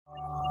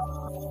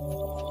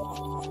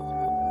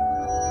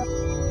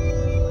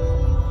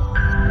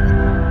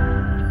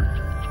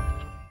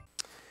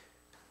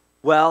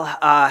Well,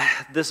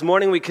 this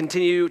morning we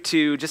continue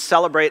to just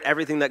celebrate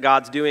everything that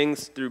God's doing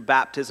through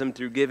baptism,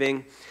 through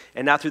giving,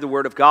 and now through the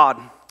Word of God.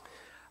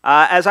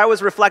 As I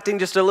was reflecting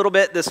just a little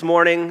bit this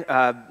morning,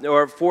 I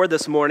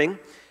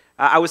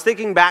was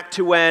thinking back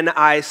to when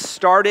I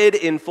started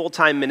in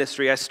full-time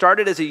ministry. I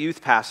started as a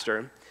youth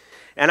pastor,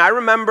 and I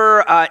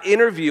remember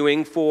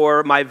interviewing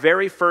for my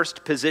very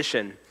first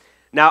position.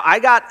 Now, I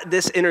got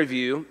this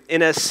interview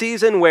in a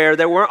season where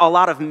there weren't a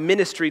lot of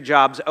ministry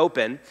jobs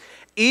open,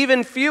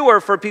 even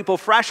fewer for people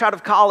fresh out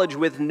of college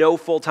with no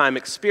full-time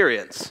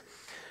experience.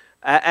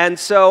 And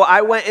so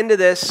I went into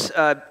this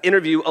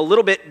interview a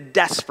little bit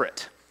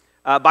desperate.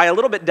 By a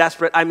little bit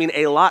desperate, I mean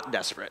a lot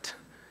desperate,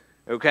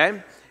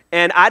 okay?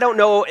 And I don't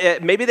know,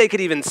 maybe they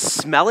could even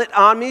smell it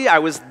on me. I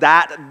was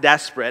that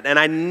desperate, and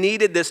I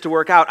needed this to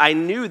work out. I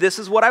knew this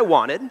is what I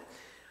wanted.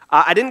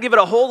 I didn't give it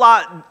a whole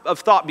lot of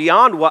thought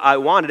beyond what I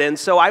wanted, and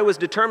so I was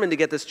determined to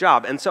get this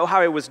job. And so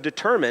how I was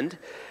determined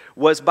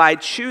was by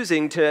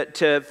choosing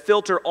to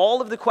filter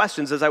all of the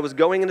questions. As I was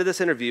going into this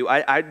interview,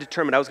 I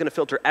determined I was going to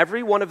filter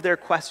every one of their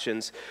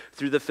questions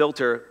through the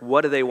filter,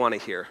 what do they want to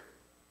hear?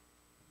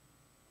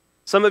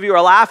 Some of you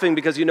are laughing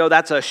because you know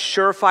that's a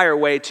surefire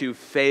way to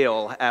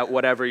fail at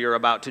whatever you're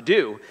about to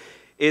do,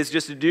 is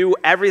just to do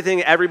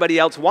everything everybody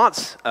else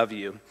wants of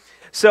you.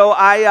 So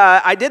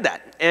I did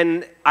that,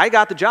 and I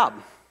got the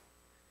job.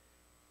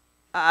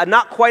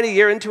 Not quite a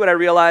year into it, I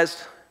realized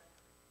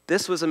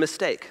this was a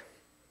mistake.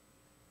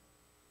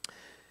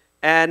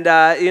 And,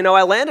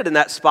 I landed in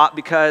that spot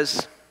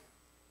because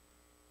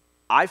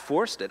I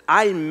forced it.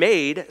 I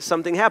made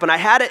something happen. I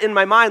had it in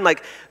my mind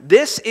like,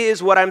 this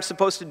is what I'm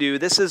supposed to do.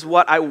 This is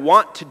what I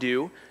want to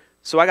do,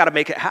 so I got to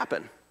make it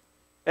happen.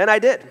 And I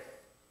did.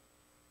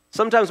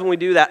 Sometimes when we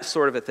do that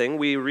sort of a thing,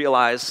 we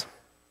realize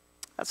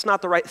that's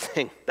not the right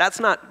thing. That's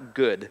not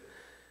good.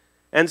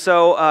 And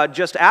so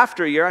just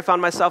after a year, I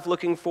found myself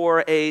looking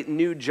for a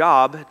new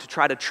job to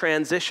try to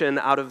transition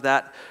out of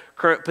that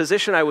current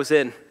position I was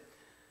in.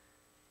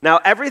 Now,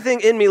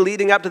 everything in me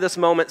leading up to this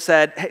moment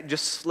said, hey,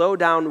 just slow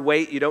down,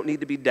 wait, you don't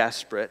need to be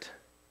desperate.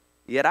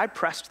 Yet I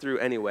pressed through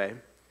anyway.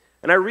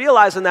 And I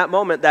realized in that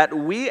moment that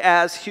we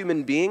as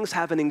human beings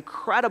have an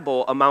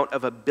incredible amount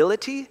of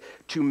ability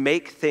to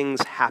make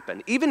things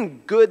happen, even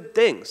good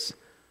things,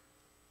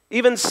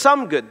 even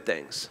some good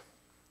things.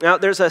 Now,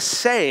 there's a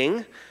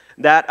saying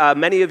that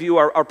many of you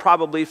are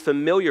probably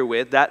familiar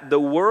with, that the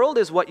world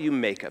is what you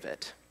make of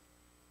it.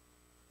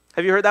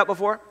 Have you heard that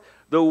before?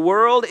 The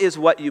world is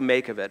what you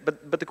make of it.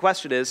 But the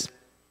question is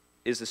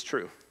this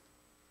true?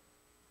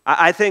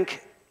 I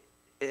think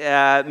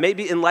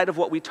maybe in light of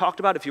what we talked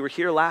about, if you were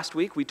here last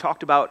week, we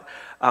talked about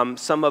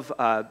some of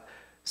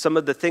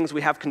the things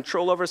we have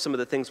control over, some of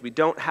the things we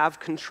don't have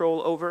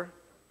control over.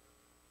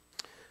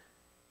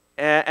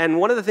 And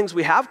one of the things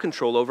we have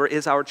control over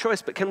is our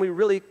choice, but can we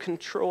really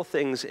control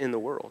things in the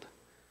world?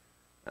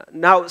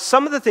 Now,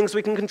 some of the things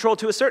we can control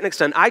to a certain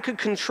extent. I could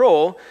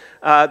control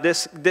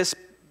this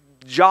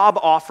job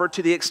offer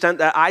to the extent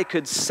that I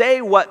could say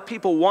what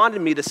people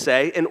wanted me to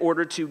say in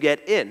order to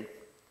get in.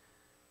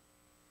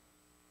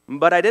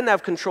 But I didn't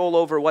have control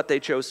over what they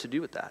chose to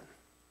do with that.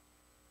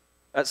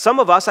 Some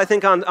of us, I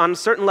think on a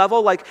certain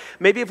level, like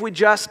maybe if we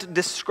just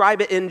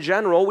describe it in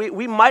general,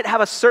 we might have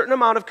a certain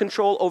amount of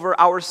control over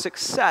our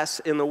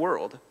success in the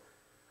world.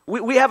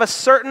 We have a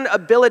certain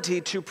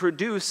ability to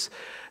produce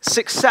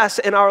success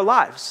in our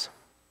lives.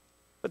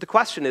 But the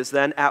question is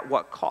then, at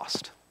what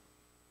cost?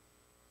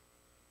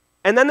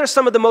 And then there's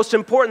some of the most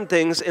important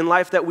things in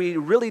life that we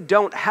really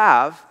don't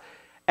have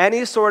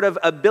any sort of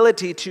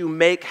ability to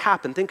make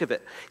happen. Think of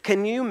it.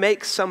 Can you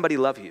make somebody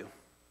love you?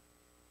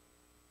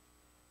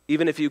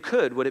 Even if you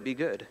could, would it be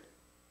good?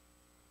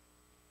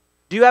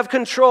 Do you have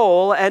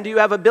control and do you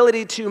have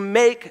ability to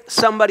make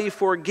somebody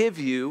forgive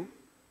you,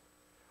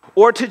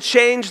 or to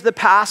change the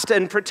past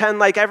and pretend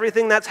like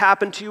everything that's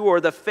happened to you or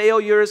the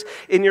failures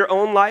in your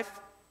own life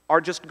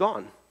are just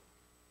gone?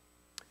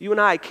 You and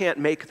I can't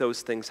make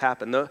those things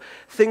happen. The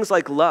things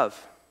like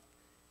love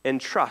and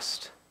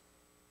trust,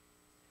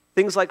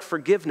 things like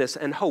forgiveness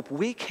and hope,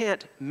 we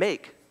can't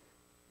make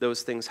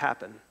those things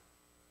happen.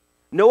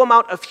 No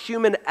amount of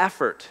human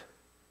effort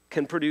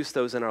can produce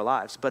those in our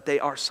lives, but they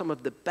are some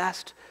of the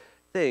best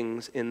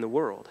things in the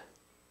world.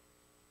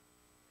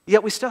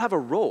 Yet we still have a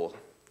role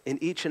in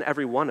each and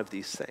every one of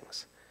these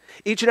things.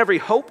 Each and every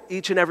hope,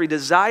 each and every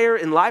desire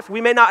in life. We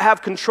may not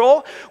have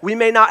control, we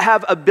may not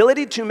have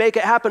ability to make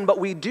it happen, but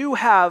we do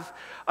have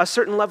a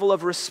certain level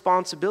of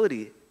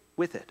responsibility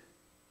with it,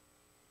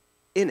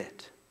 in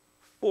it,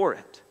 for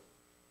it.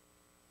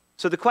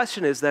 So the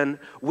question is then,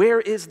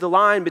 where is the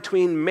line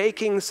between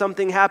making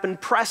something happen,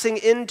 pressing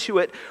into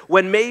it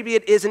when maybe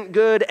it isn't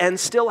good, and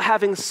still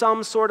having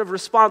some sort of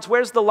response?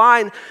 Where's the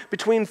line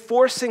between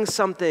forcing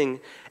something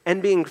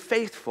and being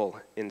faithful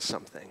in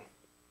something?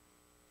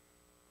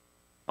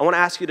 I want to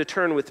ask you to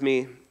turn with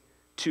me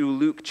to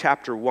Luke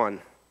chapter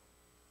 1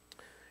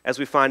 as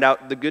we find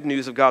out the good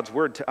news of God's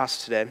word to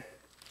us today.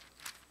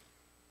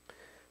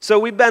 So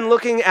we've been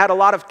looking at a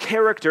lot of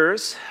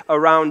characters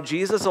around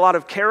Jesus, a lot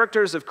of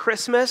characters of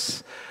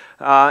Christmas.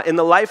 In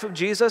the life of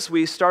Jesus,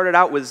 we started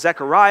out with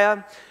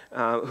Zechariah,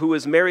 who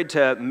was married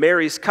to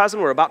Mary's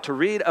cousin. We're about to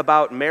read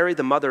about Mary,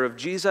 the mother of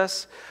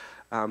Jesus.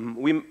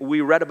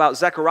 We read about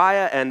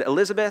Zechariah and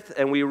Elizabeth,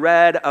 and we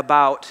read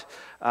about,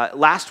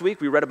 last week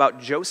we read about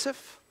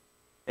Joseph,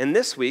 and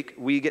this week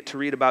we get to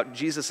read about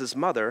Jesus'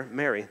 mother,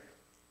 Mary.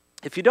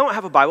 If you don't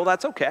have a Bible,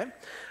 that's okay.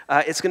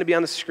 It's going to be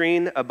on the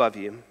screen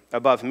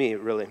above me,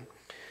 really.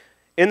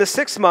 In the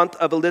 6th month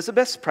of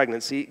Elizabeth's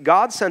pregnancy,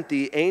 God sent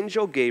the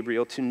angel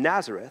Gabriel to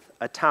Nazareth,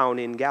 a town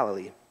in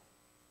Galilee,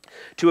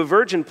 to a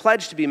virgin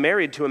pledged to be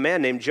married to a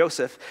man named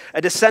Joseph,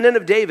 a descendant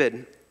of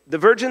David. The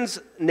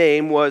virgin's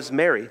name was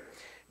Mary.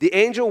 The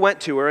angel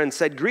went to her and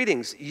said,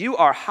 "Greetings, you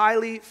are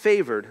highly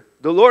favored.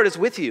 The Lord is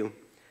with you."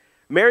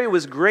 Mary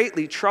was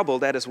greatly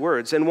troubled at his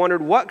words and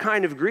wondered what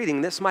kind of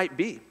greeting this might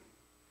be.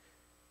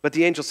 But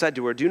the angel said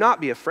to her, "Do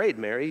not be afraid,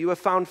 Mary. You have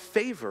found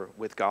favor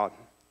with God.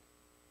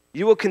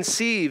 You will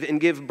conceive and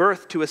give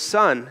birth to a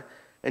son,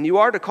 and you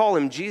are to call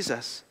him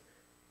Jesus.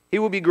 He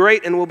will be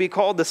great and will be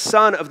called the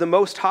Son of the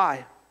Most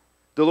High.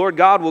 The Lord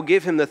God will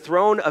give him the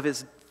throne of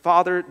his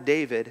father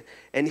David,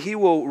 and he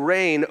will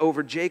reign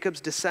over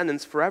Jacob's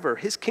descendants forever.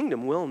 His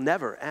kingdom will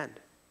never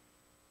end."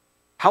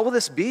 "How will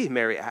this be?"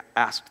 Mary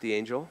asked the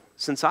angel,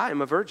 "since I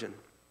am a virgin?"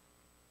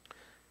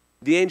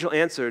 The angel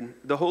answered,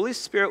 "The Holy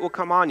Spirit will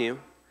come on you,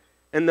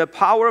 and the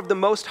power of the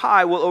Most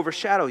High will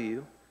overshadow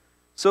you.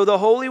 So the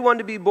Holy One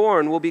to be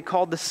born will be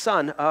called the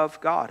Son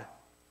of God.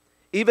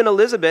 Even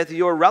Elizabeth,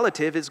 your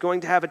relative, is going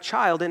to have a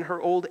child in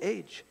her old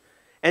age.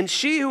 And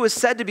she who is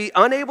said to be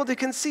unable to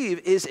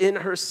conceive is in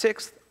her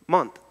 6th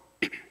month.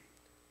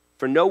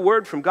 For no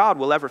word from God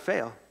will ever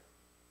fail."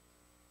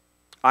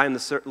 "I am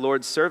the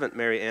Lord's servant,"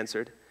 Mary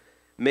answered.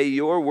 "May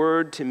your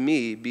word to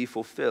me be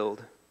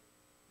fulfilled."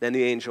 Then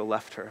the angel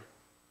left her.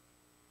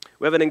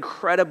 We have an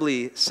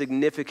incredibly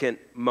significant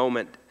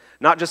moment,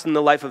 not just in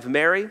the life of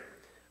Mary,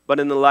 but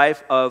in the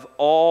life of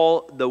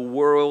all the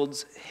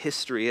world's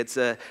history. It's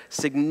a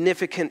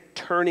significant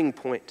turning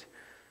point.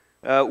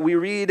 We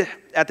read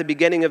at the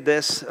beginning of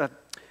this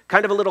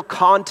kind of a little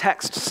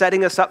context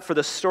setting us up for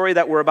the story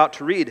that we're about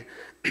to read.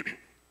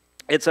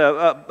 It's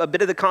a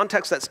bit of the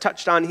context that's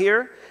touched on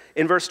here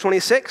in verse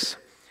 26,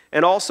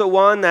 and also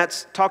one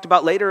that's talked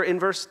about later in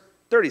verse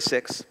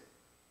 36.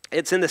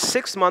 It's in the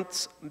 6th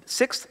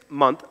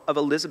month of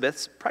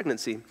Elizabeth's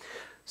pregnancy.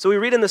 So we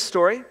read in the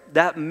story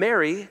that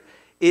Mary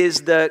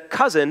is the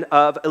cousin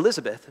of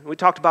Elizabeth. We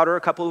talked about her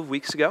a couple of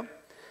weeks ago.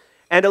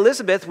 And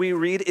Elizabeth, we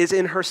read, is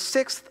in her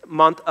 6th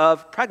month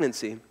of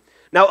pregnancy.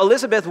 Now,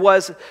 Elizabeth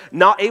was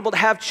not able to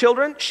have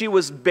children. She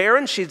was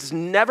barren. She's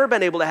never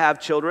been able to have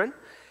children.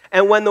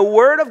 And when the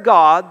word of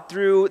God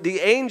through the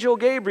angel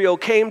Gabriel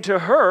came to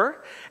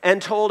her and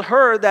told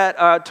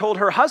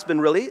her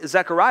husband, really,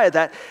 Zechariah,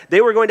 that they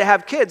were going to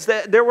have kids,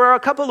 there were a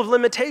couple of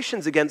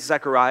limitations against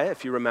Zechariah,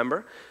 if you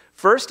remember.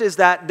 First is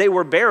that they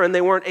were barren. They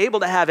weren't able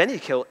to have any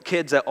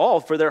kids at all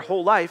for their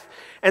whole life.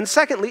 And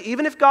secondly,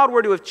 even if God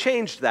were to have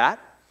changed that,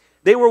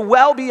 they were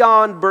well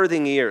beyond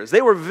birthing years.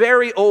 They were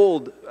very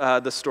old,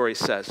 the story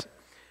says.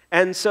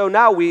 And so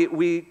now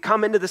we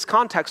come into this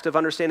context of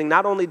understanding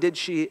not only did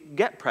she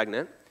get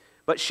pregnant,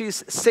 but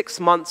she's 6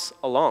 months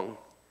along,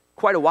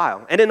 quite a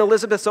while. And in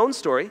Elizabeth's own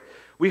story,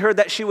 we heard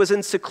that she was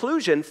in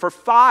seclusion for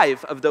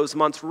 5 of those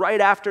months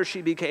right after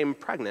she became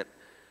pregnant.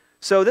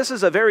 So this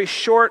is a very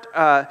short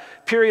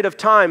period of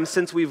time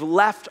since we've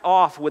left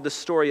off with the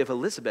story of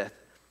Elizabeth.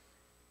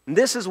 And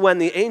this is when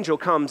the angel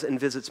comes and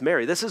visits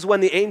Mary. This is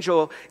when the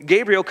angel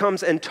Gabriel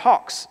comes and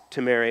talks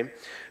to Mary.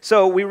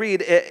 So we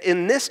read,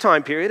 in this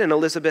time period, in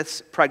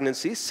Elizabeth's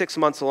pregnancy, 6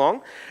 months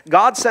along,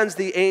 God sends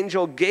the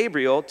angel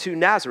Gabriel to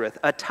Nazareth,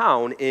 a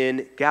town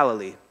in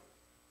Galilee.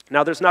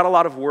 Now, there's not a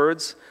lot of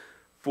words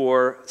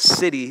for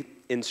city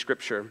in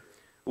Scripture.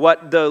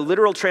 What the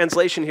literal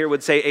translation here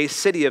would say, a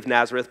city of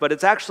Nazareth, but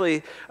it's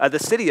actually the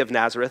city of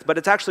Nazareth, but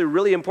it's actually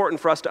really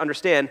important for us to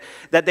understand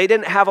that they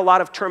didn't have a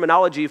lot of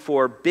terminology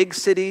for big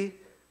city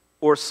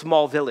or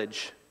small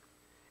village.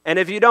 And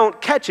if you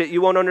don't catch it, you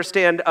won't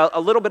understand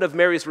a little bit of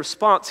Mary's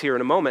response here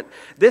in a moment.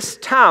 This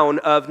town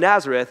of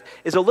Nazareth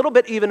is a little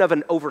bit even of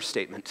an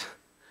overstatement.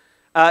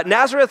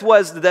 Nazareth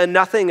was the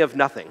nothing of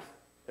nothing,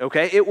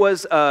 okay? It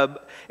was a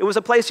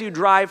place you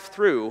drive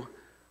through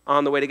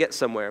on the way to get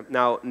somewhere.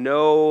 Now,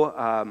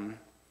 no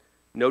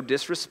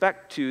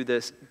disrespect to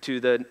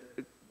the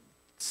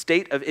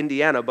state of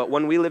Indiana, but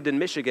when we lived in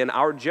Michigan,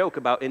 our joke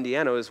about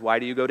Indiana is, why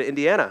do you go to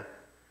Indiana?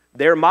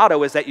 Their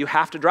motto is that you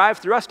have to drive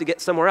through us to get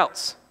somewhere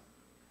else.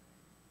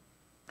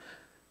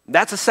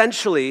 That's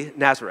essentially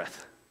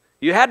Nazareth.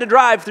 You had to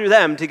drive through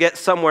them to get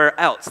somewhere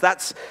else.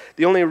 That's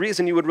the only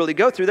reason you would really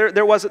go through.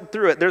 There wasn't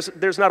through it.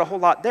 There's not a whole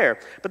lot there.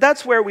 But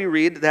that's where we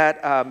read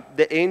that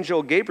the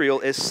angel Gabriel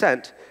is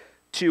sent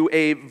to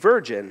a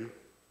virgin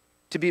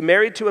to be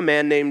married to a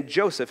man named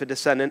Joseph, a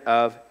descendant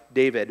of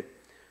David.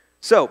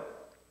 So,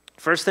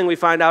 first thing we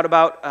find out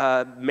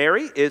about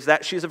Mary is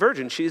that she's a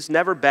virgin. She's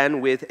never been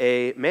with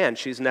a man.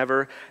 She's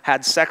never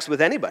had sex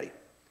with anybody.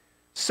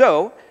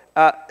 So,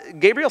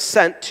 Gabriel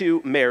sent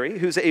to Mary,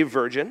 who's a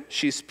virgin.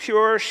 She's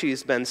pure,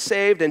 she's been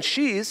saved, and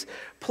she's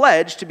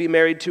pledged to be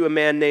married to a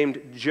man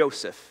named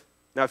Joseph.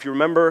 Now, if you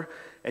remember,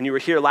 and you were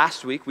here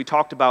last week, we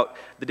talked about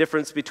the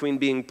difference between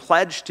being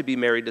pledged to be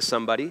married to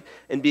somebody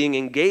and being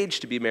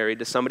engaged to be married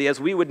to somebody as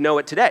we would know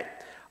it today.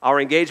 Our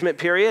engagement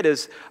period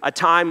is a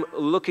time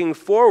looking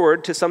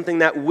forward to something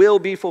that will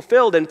be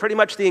fulfilled, and pretty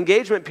much the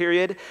engagement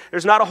period,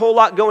 there's not a whole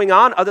lot going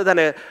on other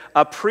than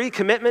a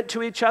pre-commitment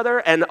to each other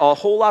and a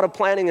whole lot of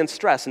planning and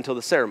stress until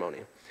the ceremony,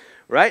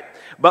 right?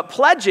 But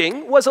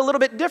pledging was a little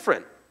bit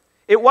different.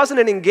 It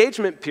wasn't an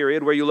engagement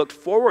period where you looked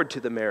forward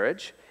to the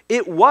marriage.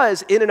 It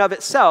was, in and of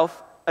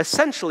itself,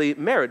 essentially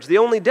marriage. The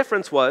only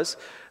difference was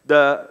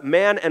the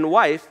man and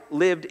wife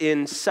lived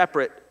in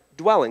separate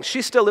dwellings.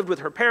 She still lived with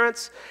her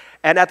parents,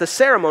 and at the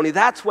ceremony,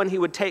 that's when he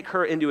would take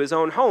her into his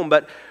own home.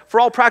 But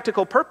for all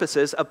practical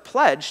purposes, a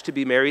pledge to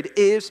be married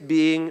is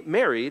being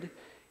married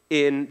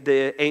in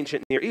the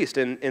ancient Near East,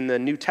 in the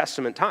New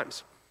Testament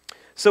times.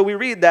 So we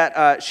read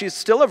that she's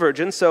still a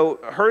virgin, so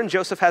her and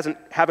Joseph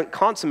haven't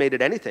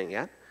consummated anything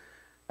yet.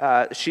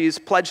 She's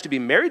pledged to be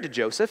married to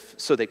Joseph,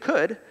 so they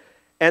could,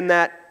 and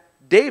that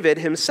David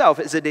himself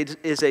is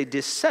a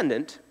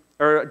descendant,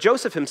 or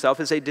Joseph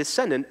himself is a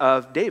descendant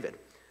of David.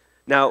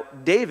 Now,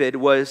 David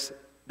was,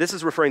 this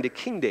is referring to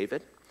King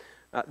David,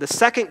 the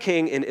second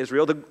king in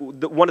Israel,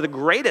 one of the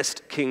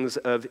greatest kings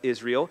of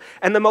Israel,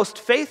 and the most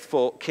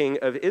faithful king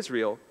of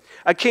Israel.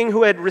 A king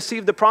who had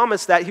received the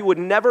promise that he would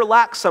never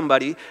lack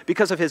somebody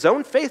because of his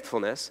own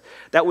faithfulness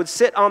that would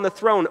sit on the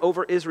throne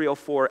over Israel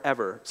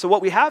forever. So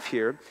what we have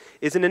here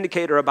is an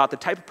indicator about the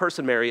type of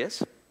person Mary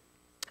is,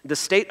 the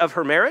state of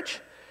her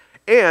marriage,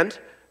 and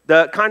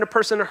the kind of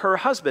person her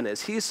husband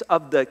is. He's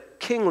of the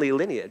kingly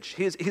lineage.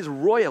 He's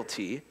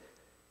royalty.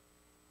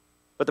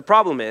 But the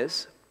problem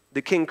is,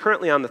 the king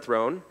currently on the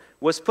throne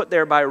was put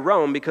there by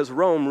Rome because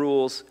Rome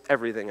rules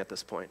everything at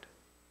this point.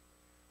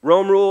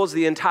 Rome rules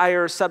the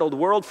entire settled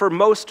world for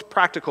most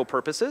practical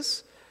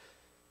purposes,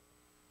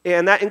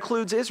 and that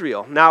includes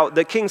Israel. Now,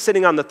 the king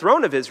sitting on the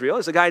throne of Israel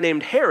is a guy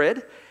named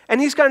Herod,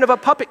 and he's kind of a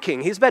puppet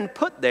king. He's been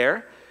put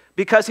there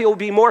because he will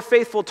be more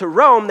faithful to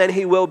Rome than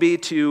he will be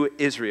to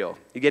Israel.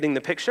 You getting the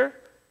picture?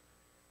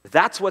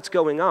 That's what's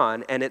going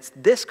on, and it's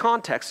this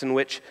context in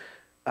which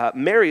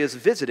Mary is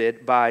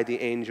visited by the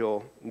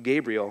angel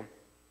Gabriel.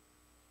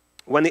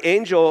 When the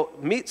angel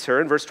meets her,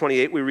 in verse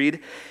 28, we read,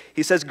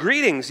 he says,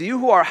 "Greetings, you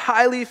who are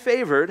highly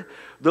favored,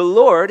 the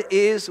Lord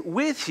is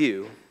with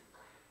you."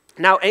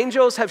 Now,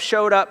 angels have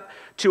showed up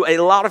to a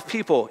lot of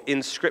people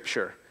in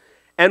Scripture,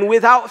 and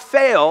without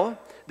fail,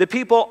 the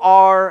people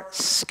are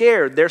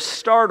scared. They're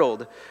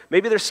startled.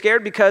 Maybe they're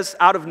scared because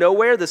out of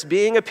nowhere this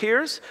being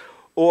appears,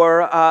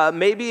 or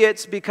maybe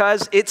it's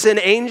because it's an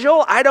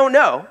angel. I don't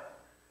know.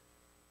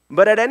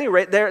 But at any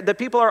rate, the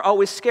people are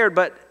always scared,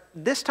 but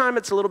this time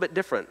it's a little bit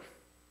different.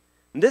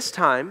 This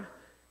time,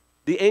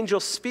 the angel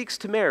speaks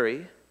to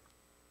Mary,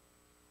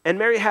 and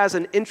Mary has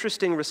an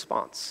interesting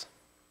response.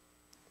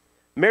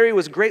 Mary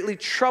was greatly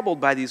troubled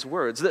by these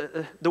words.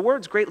 The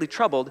words greatly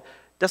troubled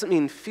doesn't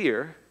mean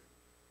fear.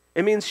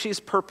 It means she's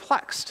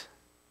perplexed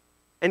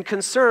and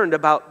concerned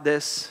about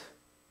this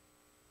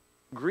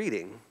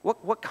greeting.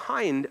 What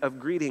kind of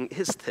greeting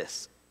is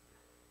this?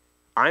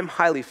 I'm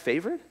highly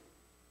favored?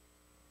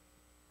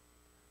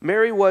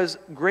 Mary was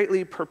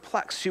greatly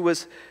perplexed. She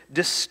was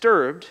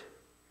disturbed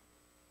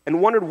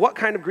and wondered what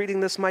kind of greeting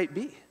this might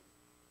be.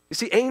 You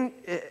see,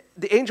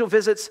 the angel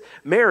visits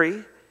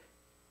Mary,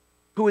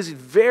 who is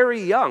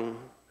very young.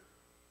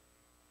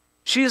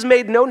 She has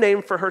made no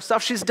name for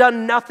herself. She's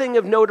done nothing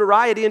of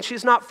notoriety, and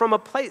she's not from a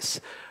place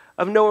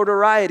of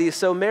notoriety.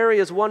 So Mary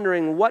is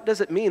wondering, what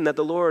does it mean that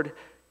the Lord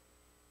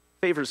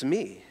favors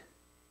me?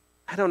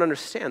 I don't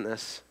understand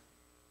this.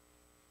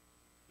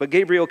 But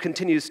Gabriel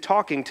continues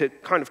talking to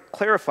kind of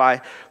clarify.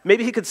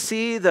 Maybe he could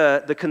see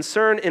the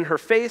concern in her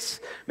face.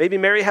 Maybe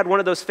Mary had one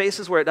of those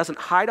faces where it doesn't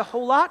hide a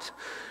whole lot.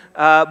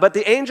 But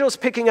the angel's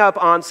picking up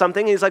on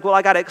something. He's like, well,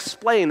 I got to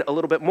explain a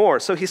little bit more.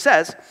 So he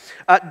says,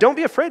 don't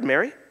be afraid,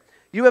 Mary.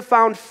 You have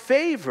found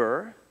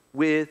favor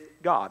with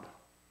God.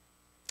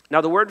 Now,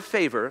 the word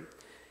favor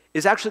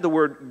is actually the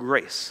word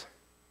grace.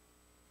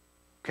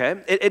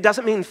 Okay? It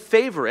doesn't mean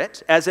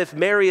favorite, as if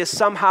Mary is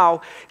somehow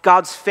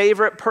God's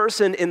favorite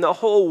person in the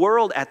whole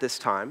world at this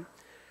time.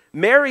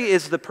 Mary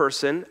is the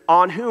person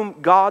on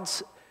whom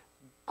God's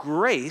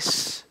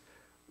grace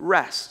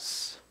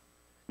rests.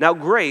 Now,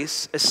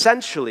 grace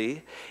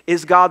essentially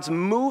is God's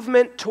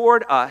movement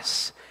toward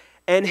us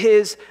and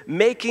his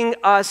making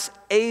us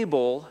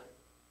able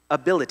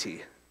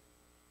ability.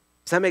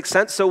 Does that make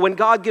sense? So when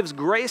God gives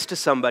grace to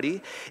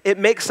somebody, it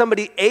makes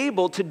somebody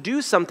able to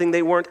do something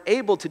they weren't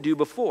able to do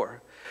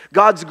before.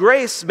 God's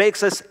grace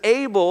makes us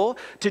able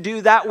to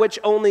do that which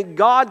only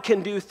God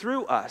can do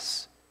through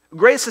us.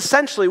 Grace,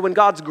 essentially, when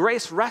God's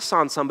grace rests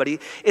on somebody,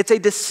 it's a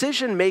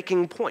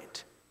decision-making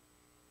point.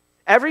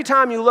 Every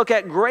time you look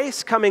at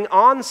grace coming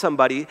on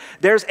somebody,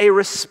 there's a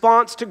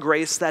response to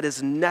grace that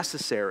is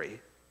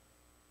necessary.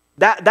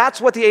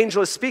 That's what the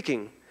angel is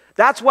speaking.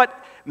 That's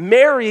what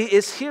Mary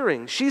is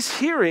hearing. She's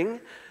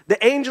hearing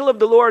The angel of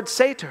the Lord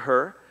say to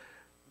her,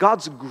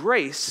 God's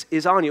grace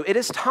is on you. It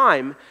is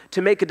time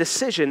to make a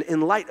decision in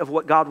light of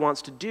what God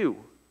wants to do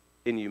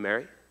in you,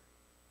 Mary.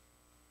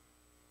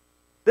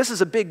 This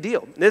is a big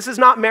deal. This is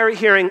not Mary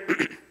hearing,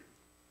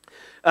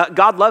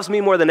 God loves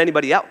me more than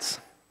anybody else.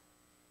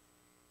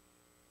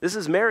 This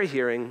is Mary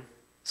hearing,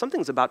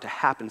 something's about to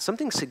happen.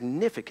 Something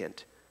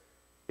significant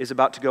is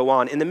about to go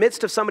on. In the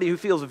midst of somebody who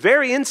feels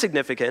very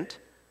insignificant,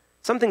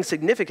 something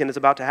significant is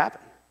about to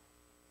happen.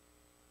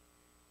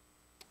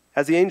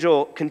 As the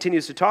angel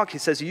continues to talk, he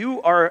says,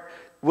 you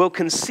will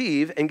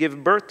conceive and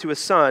give birth to a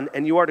son,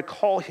 and you are to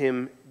call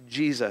him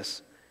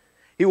Jesus.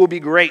 He will be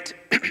great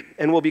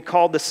and will be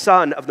called the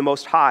Son of the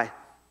Most High.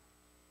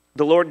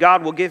 The Lord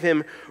God will give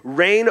him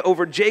reign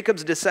over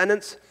Jacob's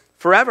descendants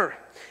forever,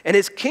 and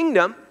his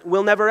kingdom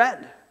will never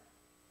end.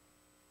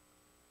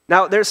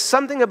 Now, there's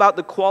something about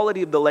the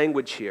quality of the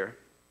language here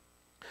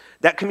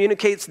that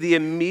communicates the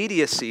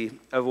immediacy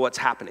of what's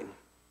happening.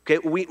 Okay,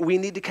 we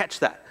need to catch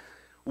that.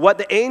 What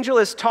the angel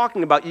is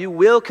talking about, you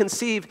will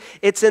conceive,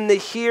 it's in the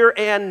here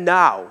and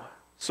now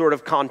sort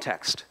of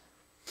context.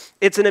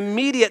 It's an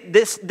immediate,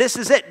 this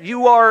is it.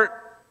 You're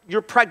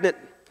pregnant.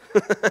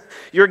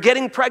 You're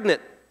getting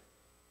pregnant.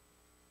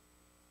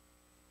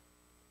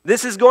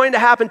 This is going to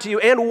happen to you.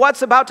 And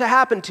what's about to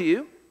happen to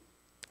you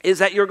is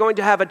that you're going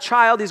to have a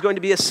child. He's going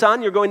to be a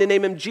son. You're going to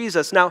name him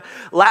Jesus. Now,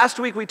 last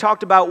week we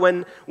talked about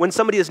when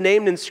somebody is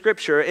named in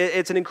Scripture,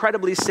 it's an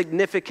incredibly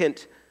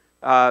significant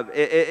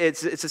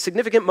it's a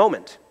significant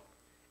moment.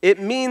 It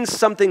means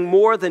something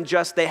more than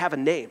just they have a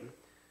name.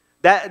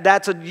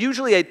 That's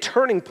usually a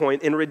turning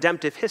point in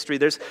redemptive history.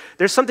 There's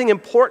something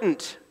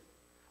important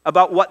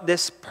about what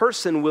this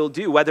person will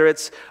do, whether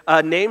it's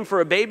a name for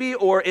a baby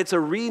or it's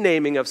a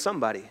renaming of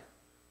somebody.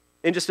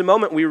 In just a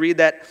moment, we read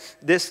that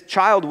this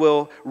child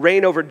will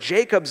reign over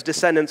Jacob's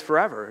descendants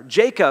forever.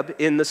 Jacob,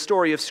 in the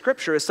story of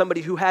Scripture, is somebody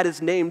who had his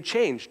name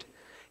changed.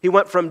 He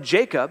went from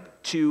Jacob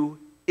to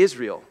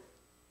Israel.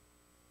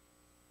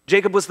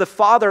 Jacob was the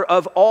father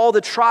of all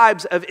the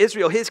tribes of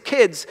Israel. His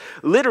kids,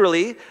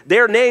 literally,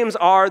 their names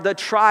are the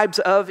tribes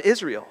of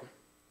Israel.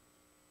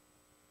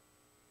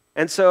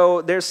 And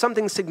so there's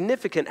something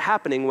significant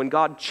happening when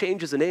God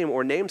changes a name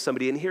or names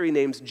somebody, and here he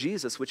names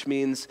Jesus, which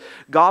means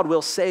God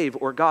will save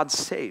or God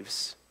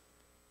saves.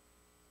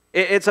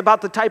 It's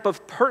about the type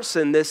of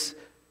person this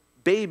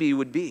baby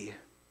would be.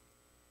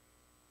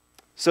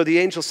 So the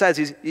angel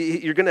says,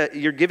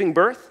 you're giving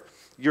birth.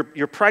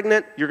 You're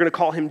pregnant, you're going to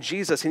call him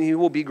Jesus, and he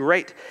will be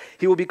great.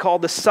 He will be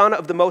called the Son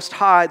of the Most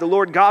High. The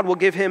Lord God will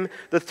give him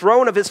the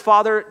throne of his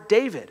father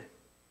David.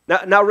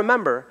 Now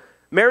remember,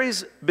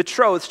 Mary's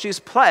betrothed, she's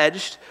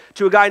pledged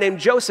to a guy named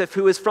Joseph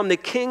who is from the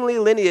kingly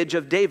lineage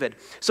of David.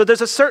 So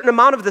there's a certain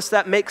amount of this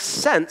that makes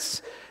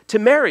sense to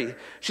Mary.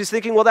 She's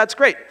thinking, well, that's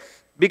great,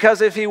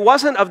 because if he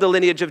wasn't of the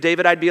lineage of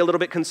David, I'd be a little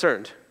bit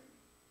concerned.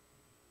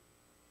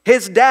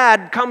 His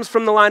dad comes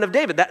from the line of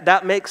David.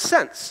 That makes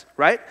sense,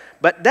 right?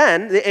 But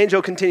then the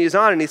angel continues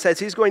on and he says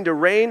he's going to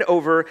reign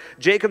over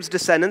Jacob's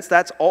descendants.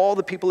 That's all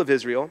the people of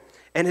Israel.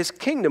 And his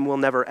kingdom will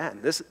never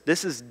end.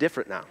 This is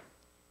different now.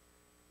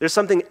 There's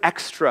something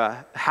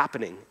extra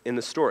happening in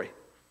the story.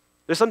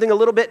 There's something a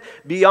little bit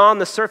beyond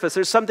the surface.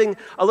 There's something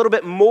a little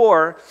bit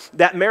more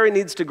that Mary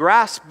needs to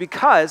grasp,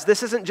 because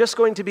this isn't just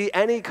going to be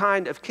any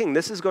kind of king.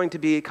 This is going to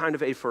be kind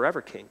of a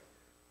forever king.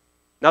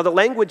 Now the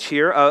language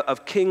here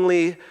of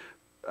kingly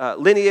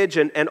lineage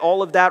and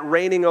all of that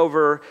reigning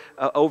over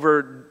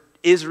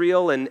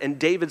Israel and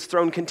David's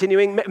throne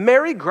continuing.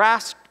 Mary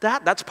grasped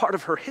that. That's part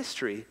of her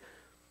history.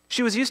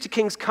 She was used to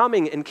kings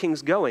coming and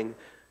kings going.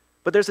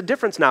 But there's a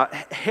difference now.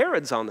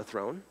 Herod's on the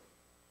throne,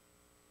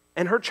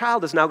 and her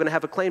child is now going to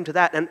have a claim to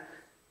that.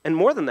 And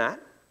more than that,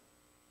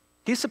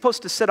 he's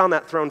supposed to sit on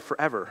that throne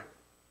forever.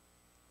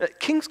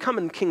 Kings come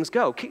and kings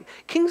go.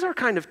 Kings are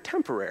kind of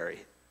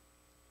temporary.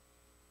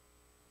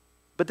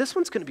 But this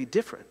one's going to be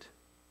different.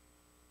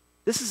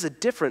 This is a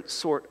different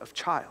sort of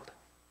child.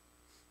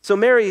 So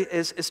Mary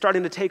is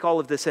starting to take all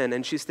of this in,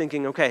 and she's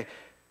thinking, okay,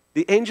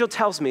 the angel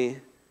tells me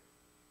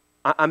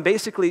I'm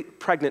basically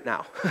pregnant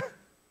now.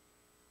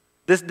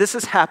 This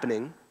is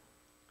happening,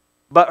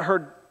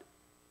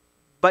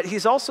 but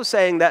he's also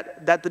saying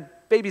that the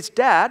baby's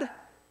dad,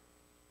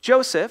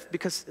 Joseph,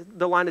 because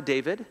the line of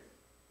David,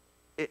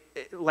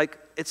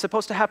 it's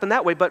supposed to happen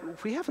that way,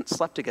 but we haven't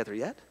slept together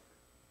yet.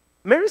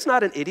 Mary's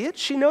not an idiot.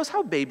 She knows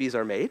how babies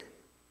are made.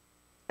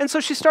 And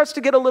so she starts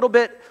to get a little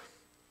bit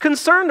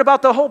concerned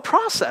about the whole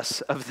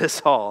process of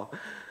this all.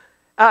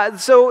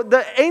 So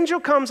the angel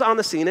comes on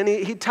the scene, and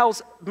he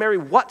tells Mary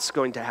what's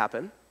going to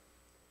happen.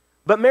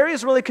 But Mary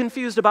is really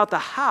confused about the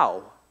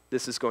how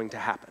this is going to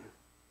happen.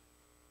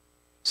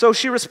 So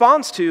she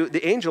responds to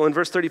the angel in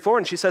verse 34,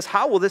 and she says,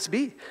 how will this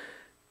be?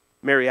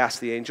 Mary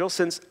asked the angel,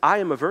 since I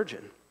am a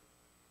virgin.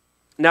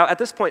 Now, at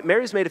this point,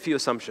 Mary's made a few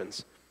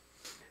assumptions.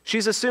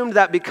 She's assumed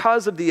that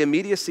because of the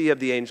immediacy of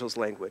the angel's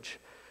language,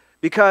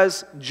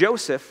 because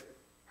Joseph,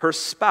 her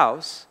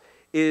spouse,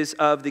 is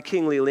of the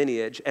kingly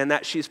lineage, and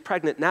that she's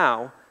pregnant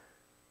now,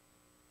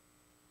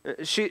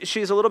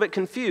 She's a little bit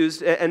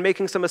confused and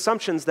making some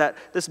assumptions that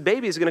this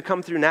baby is going to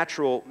come through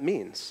natural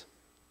means.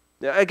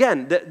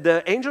 Again,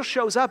 the angel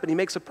shows up and he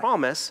makes a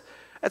promise.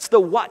 That's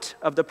the what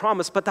of the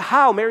promise, but the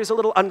how Mary's a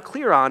little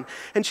unclear on,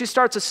 and she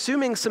starts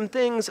assuming some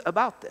things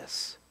about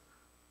this.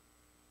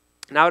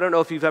 Now, I don't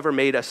know if you've ever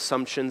made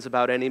assumptions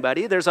about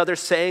anybody. There's other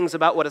sayings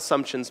about what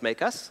assumptions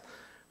make us,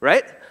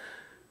 right?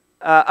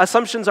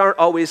 Assumptions aren't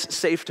always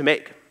safe to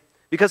make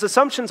because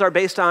assumptions are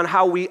based on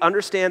how we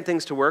understand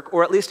things to work,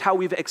 or at least how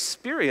we've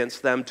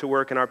experienced them to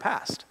work in our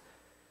past.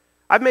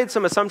 I've made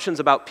some assumptions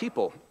about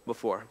people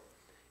before.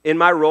 In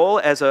my role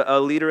as a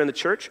leader in the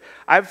church,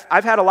 I've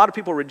had a lot of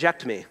people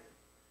reject me.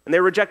 And they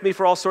reject me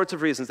for all sorts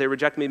of reasons. They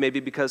reject me maybe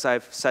because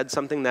I've said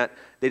something that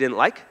they didn't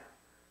like.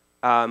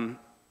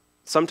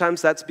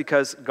 Sometimes that's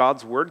because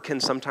God's word can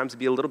sometimes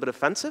be a little bit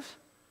offensive.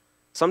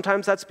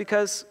 Sometimes that's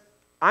because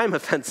I'm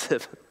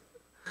offensive.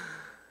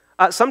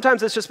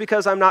 Sometimes it's just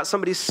because I'm not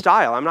somebody's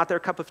style. I'm not their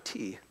cup of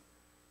tea.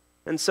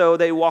 And so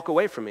they walk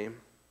away from me.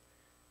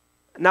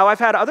 Now, I've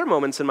had other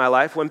moments in my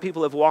life when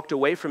people have walked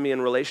away from me in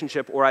a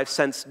relationship, or I've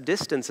sensed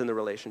distance in the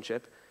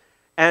relationship.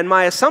 And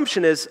my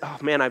assumption is, oh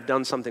man, I've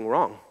done something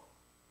wrong.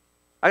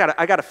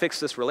 I gotta fix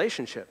this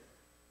relationship.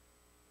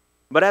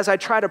 But as I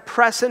try to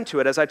press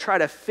into it, as I try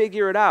to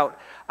figure it out,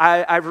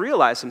 I've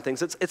realized some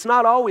things. It's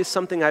not always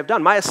something I've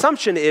done. My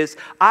assumption is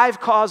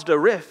I've caused a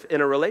rift in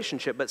a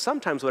relationship, but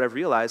sometimes what I've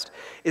realized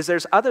is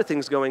there's other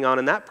things going on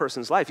in that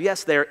person's life.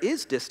 Yes, there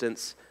is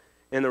distance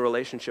in the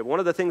relationship. One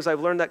of the things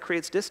I've learned that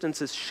creates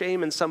distance is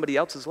shame in somebody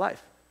else's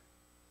life.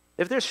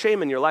 If there's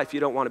shame in your life, you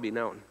don't want to be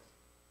known.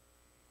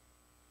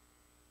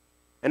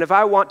 And if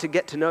I want to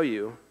get to know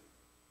you,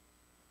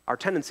 our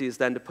tendency is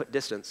then to put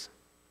distance.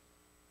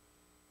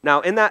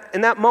 Now, in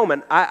that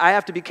moment, I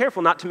have to be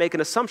careful not to make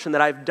an assumption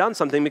that I've done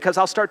something, because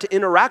I'll start to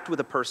interact with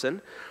a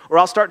person, or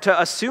I'll start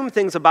to assume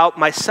things about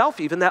myself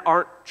even that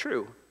aren't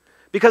true.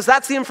 Because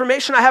that's the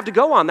information I have to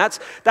go on. That's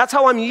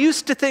how I'm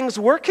used to things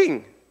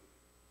working.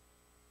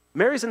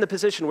 Mary's in the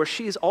position where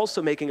she's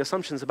also making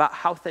assumptions about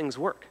how things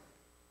work.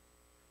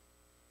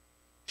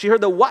 She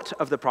heard the what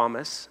of the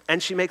promise,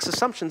 and she makes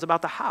assumptions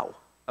about the how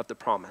of the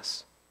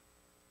promise.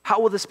 How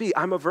will this be?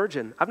 I'm a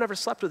virgin. I've never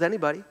slept with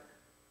anybody.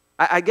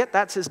 I get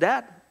that's his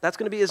dad. That's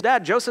going to be his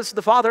dad. Joseph's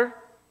the father.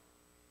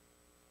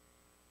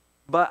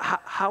 But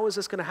how is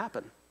this going to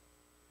happen?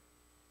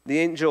 The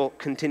angel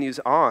continues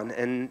on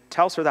and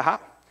tells her the how.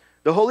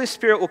 The Holy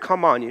Spirit will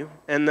come on you,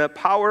 and the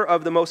power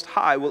of the Most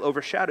High will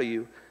overshadow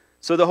you.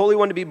 So the Holy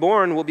One to be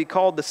born will be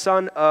called the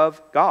Son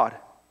of God.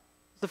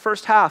 It's the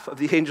first half of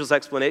the angel's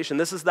explanation.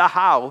 This is the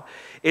how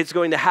it's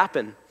going to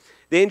happen.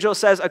 The angel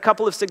says a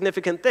couple of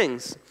significant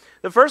things.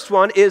 The first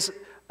one is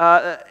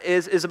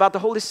about the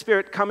Holy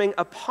Spirit coming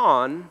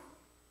upon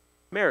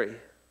Mary.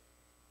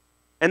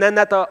 And then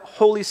that the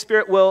Holy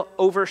Spirit will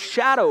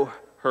overshadow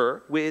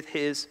her with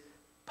his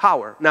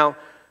power. Now,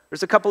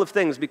 there's a couple of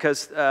things,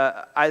 because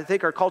I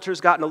think our culture's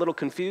gotten a little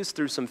confused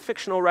through some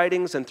fictional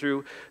writings and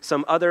through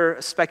some other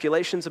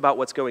speculations about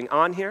what's going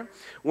on here.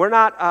 We're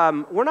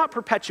not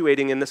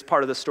perpetuating in this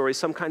part of the story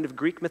some kind of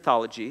Greek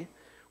mythology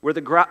where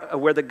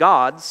the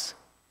gods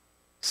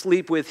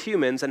sleep with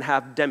humans and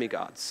have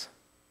demigods.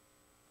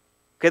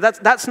 Okay,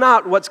 that's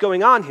not what's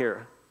going on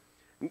here.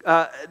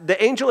 The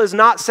angel is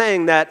not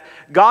saying that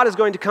God is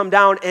going to come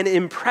down and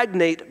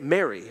impregnate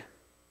Mary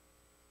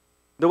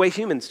the way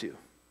humans do.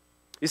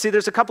 You see,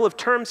 there's a couple of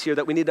terms here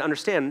that we need to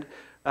understand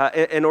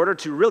in order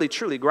to really,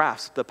 truly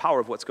grasp the power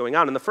of what's going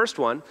on. And the first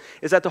one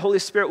is that the Holy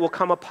Spirit will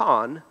come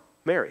upon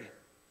Mary.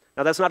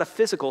 Now, that's not a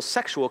physical,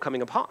 sexual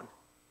coming upon.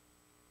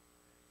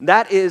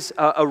 That is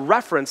a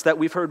reference that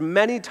we've heard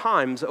many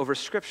times over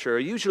Scripture.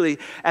 Usually,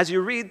 as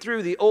you read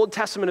through the Old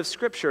Testament of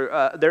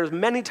Scripture, there's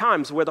many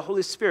times where the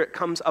Holy Spirit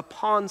comes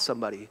upon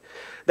somebody.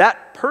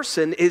 That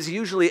person is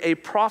usually a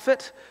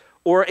prophet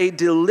or a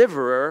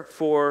deliverer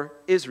for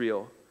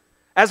Israel.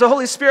 As the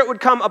Holy Spirit would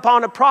come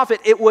upon a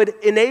prophet, it would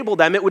enable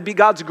them, it would be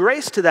God's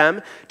grace to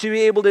them to be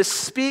able to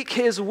speak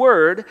his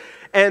word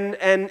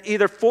and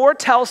either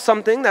foretell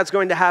something that's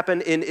going to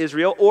happen in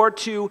Israel, or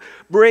to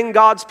bring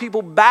God's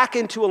people back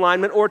into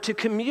alignment, or to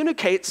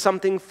communicate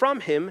something from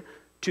him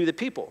to the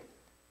people.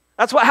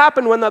 That's what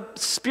happened when the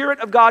Spirit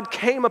of God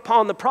came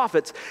upon the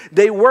prophets.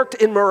 They worked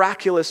in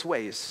miraculous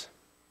ways.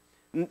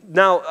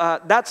 Now,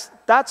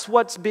 that's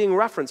what's being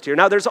referenced here.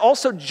 Now, there's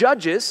also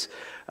judges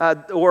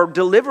or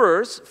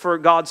deliverers for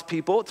God's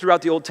people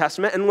throughout the Old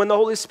Testament, and when the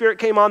Holy Spirit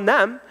came on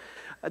them,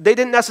 they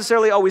didn't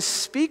necessarily always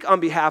speak on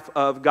behalf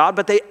of God,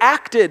 but they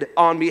acted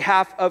on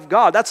behalf of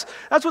God. That's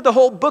what the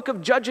whole book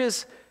of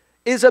Judges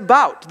is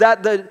about,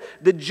 that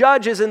the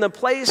judge is in the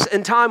place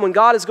and time when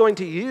God is going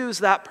to use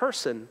that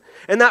person,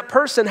 and that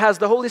person has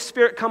the Holy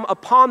Spirit come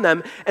upon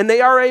them, and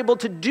they are able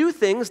to do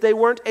things they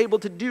weren't able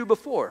to do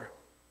before.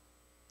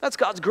 That's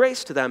God's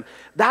grace to them.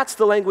 That's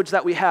the language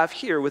that we have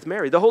here with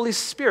Mary. The Holy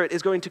Spirit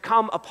is going to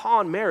come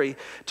upon Mary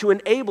to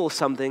enable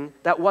something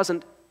that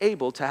wasn't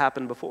able to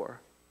happen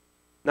before.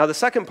 Now, the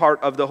second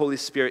part of the Holy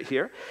Spirit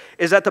here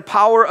is that the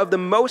power of the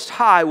Most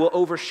High will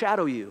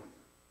overshadow you.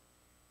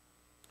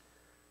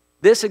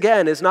 This,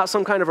 again, is not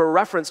some kind of a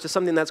reference to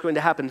something that's going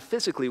to happen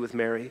physically with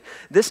Mary.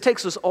 This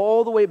takes us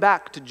all the way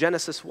back to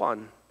Genesis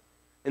 1,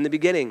 in the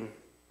beginning,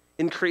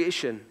 in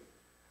creation,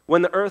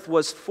 when the earth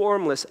was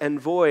formless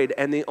and void,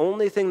 and the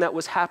only thing that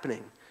was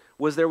happening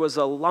was there was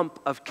a lump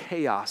of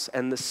chaos,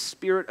 and the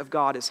Spirit of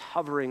God is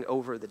hovering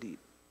over the deep.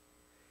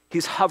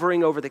 He's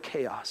hovering over the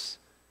chaos.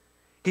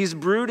 He's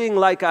brooding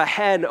like a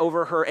hen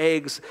over her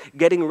eggs,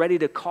 getting ready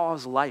to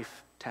cause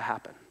life to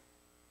happen.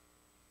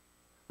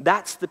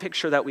 That's the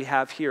picture that we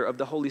have here of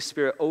the Holy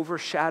Spirit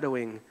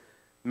overshadowing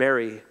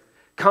Mary,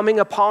 coming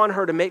upon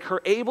her to make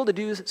her able to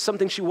do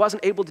something she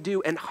wasn't able to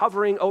do, and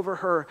hovering over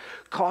her,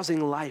 causing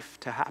life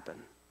to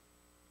happen.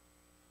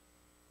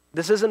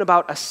 This isn't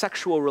about a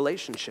sexual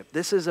relationship.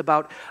 This is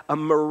about a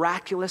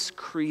miraculous,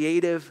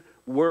 creative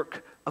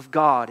work of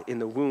God in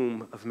the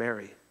womb of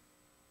Mary.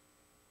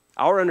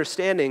 Our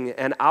understanding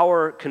and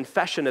our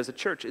confession as a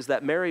church is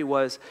that Mary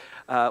was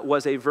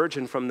a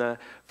virgin from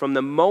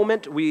the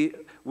moment we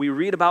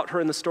read about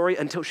her in the story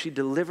until she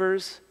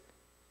delivers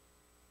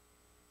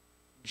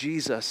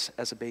Jesus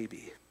as a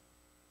baby.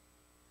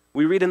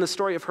 We read in the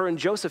story of her and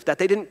Joseph that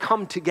they didn't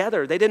come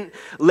together. They didn't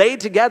lay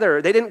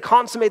together. They didn't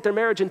consummate their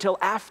marriage until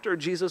after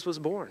Jesus was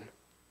born.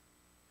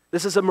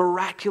 This is a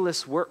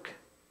miraculous work.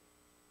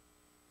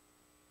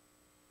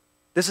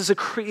 This is a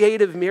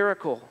creative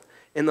miracle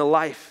in the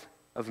life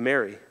of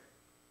Mary.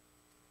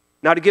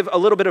 Now, to give a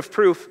little bit of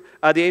proof,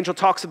 the angel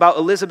talks about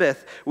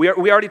Elizabeth. We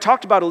already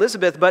talked about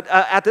Elizabeth, but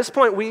at this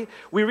point, we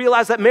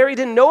realize that Mary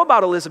didn't know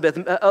about Elizabeth.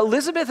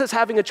 Elizabeth is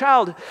having a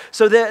child.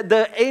 So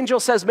the angel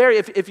says, Mary,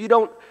 if you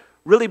don't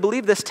really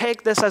believe this,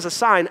 take this as a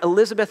sign.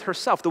 Elizabeth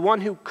herself, the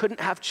one who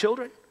couldn't have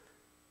children,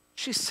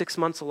 she's 6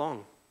 months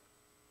along.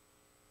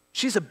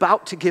 She's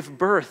about to give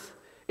birth.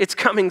 It's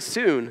coming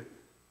soon.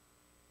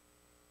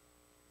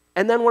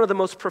 And then one of the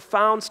most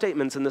profound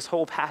statements in this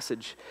whole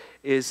passage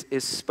is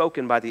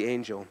spoken by the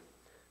angel.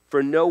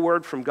 For no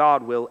word from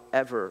God will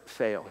ever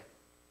fail.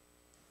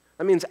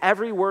 That means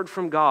every word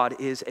from God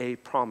is a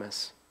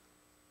promise.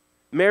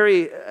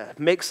 Mary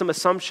makes some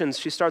assumptions.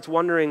 She starts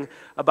wondering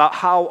about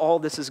how all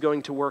this is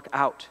going to work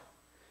out.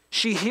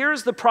 She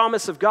hears the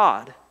promise of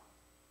God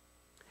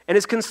and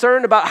is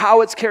concerned about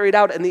how it's carried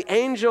out. And the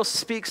angel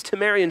speaks to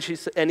Mary and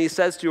he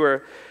says to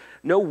her,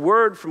 no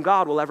word from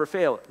God will ever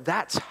fail.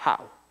 That's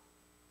how.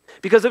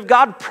 Because if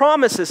God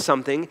promises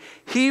something,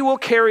 he will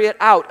carry it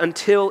out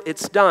until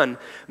it's done.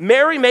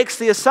 Mary makes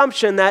the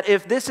assumption that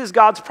if this is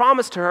God's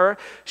promise to her,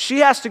 she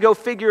has to go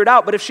figure it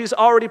out. But if she's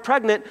already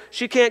pregnant,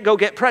 she can't go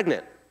get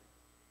pregnant.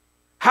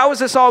 How is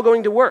this all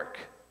going to work?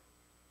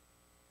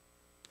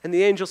 And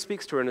the angel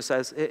speaks to her and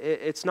says,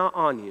 it's not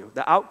on you.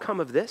 The outcome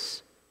of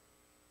this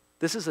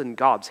is in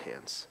God's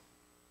hands.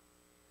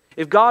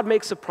 If God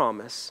makes a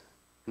promise,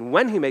 and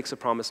when he makes a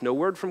promise, no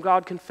word from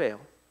God can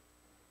fail,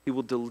 he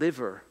will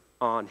deliver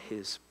on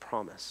his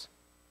promise.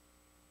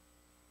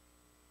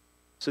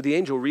 So the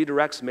angel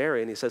redirects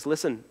Mary and he says,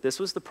 listen, this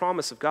was the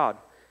promise of God.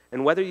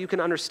 And whether you can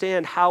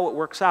understand how it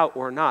works out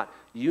or not,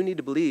 you need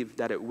to believe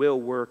that it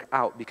will work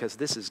out because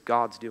this is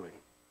God's doing.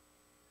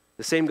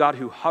 The same God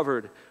who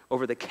hovered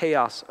over the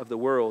chaos of the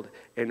world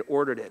and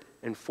ordered it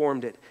and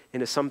formed it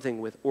into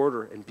something with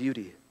order and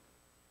beauty.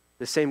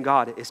 The same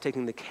God is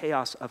taking the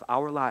chaos of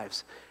our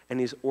lives and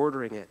he's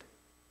ordering it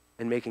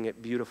and making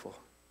it beautiful.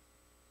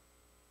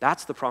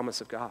 That's the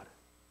promise of God.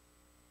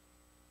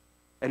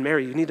 And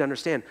Mary, you need to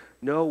understand,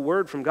 no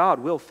word from God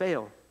will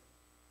fail.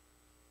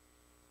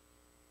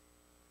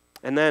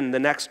 And then the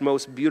next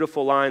most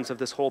beautiful lines of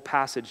this whole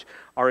passage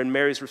are in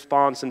Mary's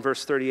response in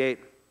verse 38.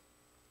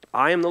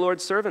 I am the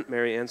Lord's servant,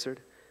 Mary answered.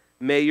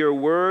 May your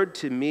word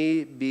to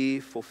me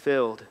be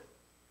fulfilled.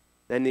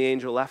 Then the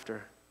angel left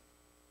her.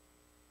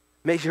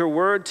 May your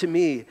word to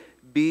me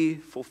be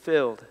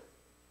fulfilled.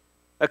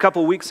 A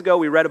couple weeks ago,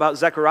 we read about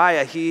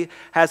Zechariah. He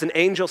has an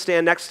angel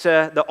stand next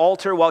to the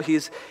altar while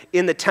he's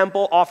in the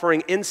temple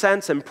offering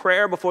incense and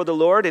prayer before the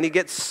Lord, and he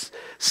gets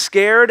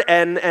scared,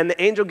 and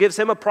the angel gives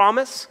him a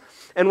promise.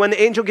 And when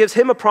the angel gives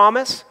him a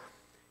promise,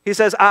 he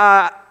says,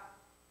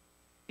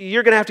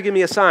 you're going to have to give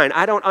me a sign.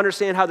 I don't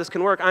understand how this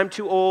can work. I'm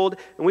too old,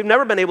 and we've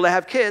never been able to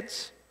have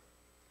kids.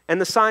 And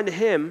the sign to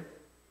him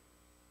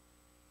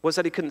was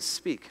that he couldn't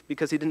speak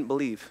because he didn't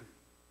believe.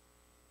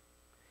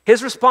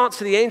 His response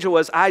to the angel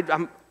was, I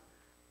don't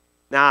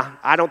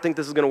think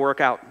this is going to work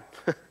out.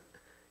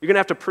 You're going to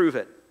have to prove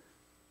it.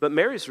 But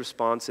Mary's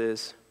response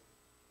is,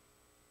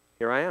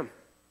 here I am.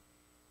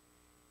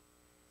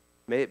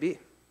 May it be.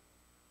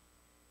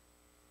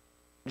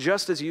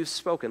 Just as you've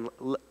spoken,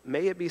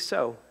 may it be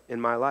so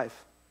in my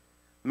life.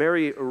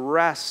 Mary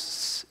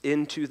rests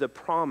into the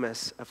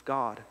promise of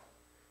God.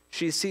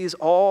 She sees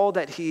all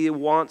that he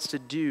wants to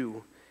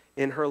do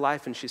in her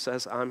life, and she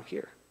says, I'm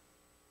here.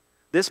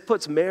 This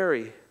puts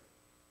Mary,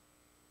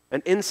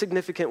 an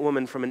insignificant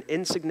woman from an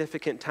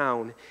insignificant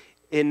town,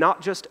 in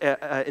not just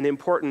an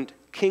important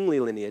kingly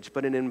lineage,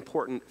 but an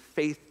important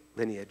faith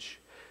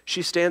lineage.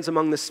 She stands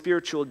among the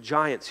spiritual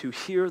giants who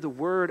hear the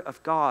word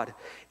of God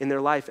in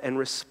their life and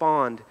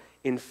respond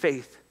in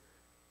faith.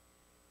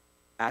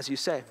 As you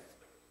say,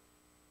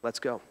 let's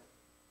go.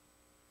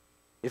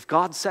 If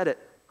God said it,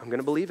 I'm going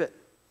to believe it.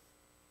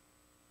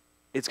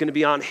 It's going to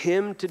be on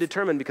him to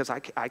determine because I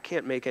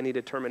can't make any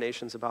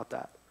determinations about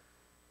that.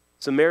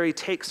 So Mary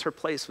takes her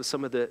place with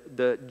some of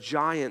the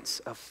giants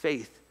of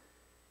faith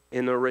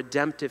in the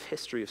redemptive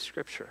history of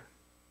Scripture.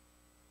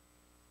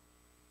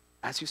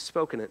 As you've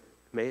spoken it,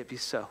 may it be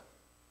so.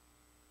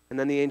 And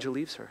then the angel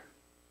leaves her.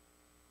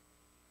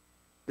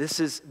 This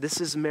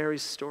is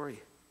Mary's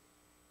story.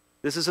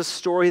 This is a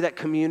story that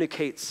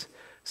communicates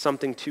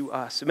something to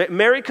us.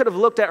 Mary could have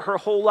looked at her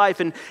whole life,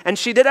 and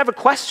she did have a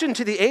question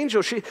to the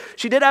angel. She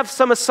did have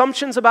some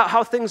assumptions about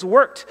how things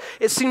worked.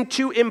 It seemed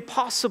too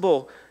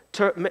impossible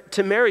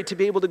to Mary to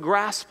be able to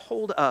grasp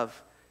hold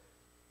of.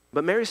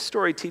 But Mary's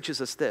story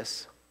teaches us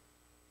this.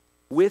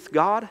 With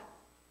God,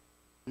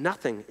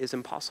 nothing is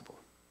impossible.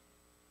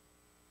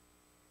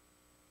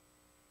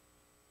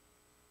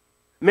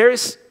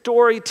 Mary's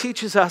story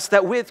teaches us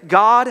that with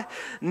God,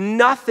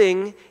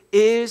 nothing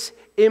is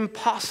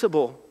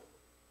impossible.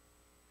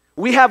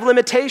 We have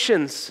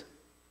limitations.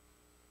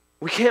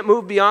 We can't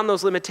move beyond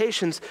those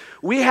limitations.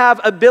 We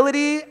have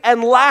ability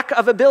and lack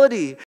of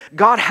ability.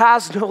 God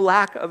has no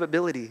lack of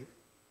ability.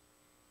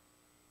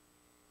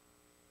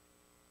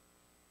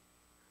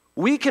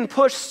 We can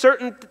push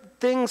certain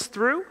things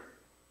through,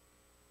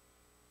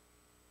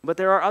 but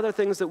there are other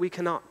things that we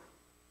cannot.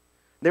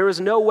 There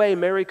is no way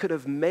Mary could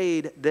have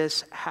made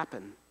this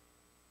happen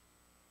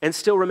and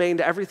still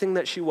remained everything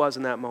that she was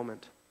in that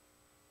moment.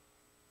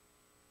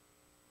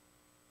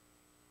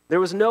 There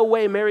was no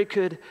way Mary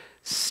could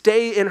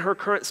stay in her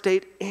current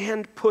state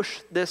and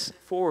push this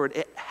forward.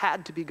 It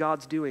had to be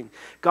God's doing.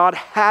 God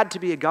had to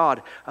be a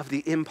God of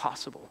the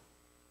impossible.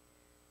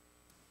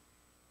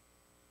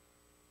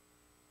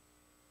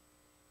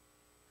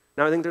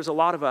 Now, I think there's a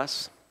lot of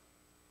us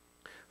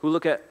who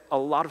look at a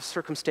lot of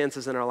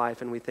circumstances in our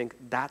life and we think,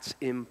 that's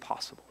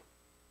impossible.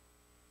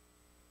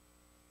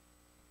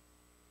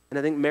 And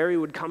I think Mary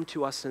would come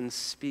to us and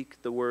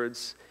speak the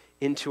words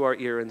into our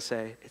ear and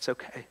say, it's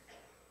okay.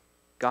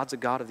 God's a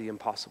God of the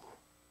impossible.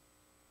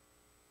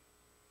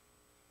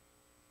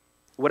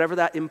 Whatever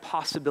that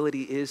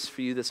impossibility is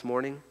for you this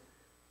morning,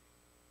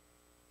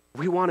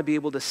 we want to be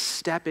able to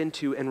step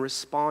into and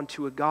respond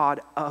to a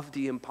God of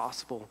the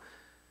impossible.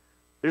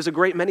 There's a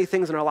great many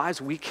things in our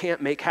lives we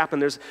can't make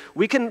happen.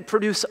 We can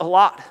produce a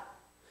lot.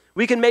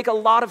 We can make a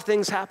lot of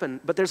things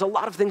happen, but there's a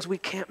lot of things we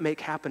can't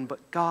make happen,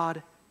 but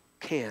God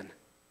can.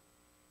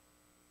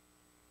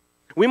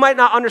 We might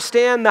not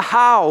understand the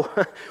how.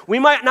 We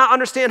might not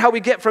understand how we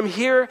get from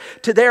here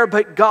to there,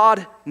 but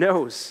God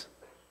knows.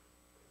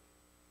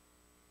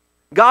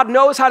 God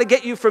knows how to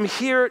get you from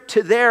here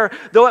to there,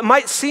 though it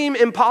might seem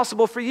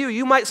impossible for you.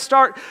 You might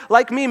start,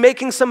 like me,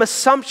 making some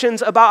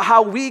assumptions about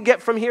how we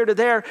get from here to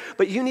there,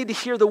 but you need to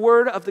hear the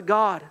word of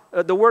God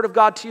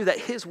to you, that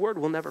his word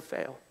will never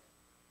fail.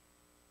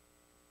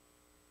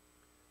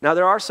 Now,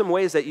 there are some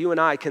ways that you and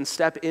I can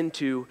step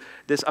into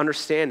this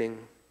understanding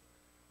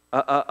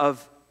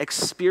of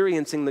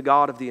experiencing the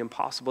God of the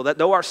impossible, that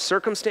though our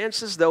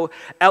circumstances, though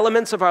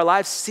elements of our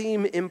lives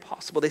seem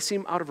impossible, they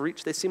seem out of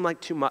reach, they seem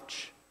like too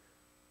much,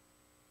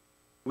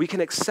 we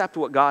can accept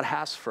what God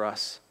has for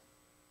us,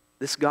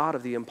 this God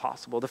of the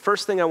impossible. The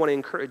first thing I want to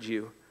encourage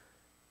you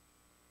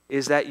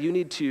is that you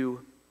need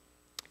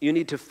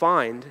to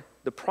find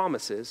the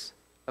promises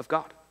of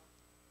God.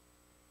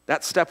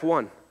 That's step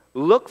one.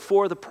 Look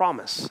for the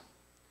promise.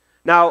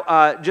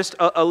 Now, just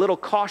a little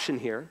caution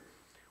here.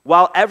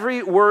 While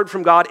every word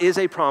from God is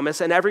a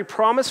promise, and every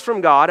promise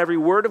from God, every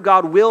word of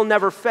God will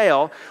never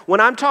fail, when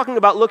I'm talking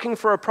about looking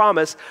for a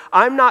promise,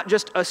 I'm not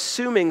just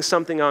assuming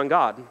something on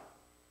God.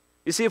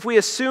 You see, if we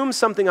assume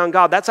something on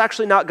God, that's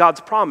actually not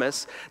God's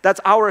promise.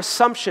 That's our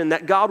assumption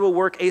that God will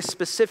work a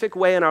specific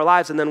way in our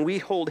lives, and then we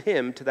hold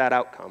him to that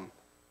outcome.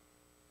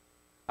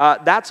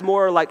 That's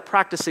more like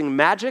practicing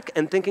magic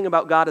and thinking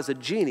about God as a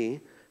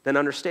genie than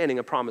understanding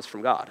a promise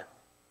from God.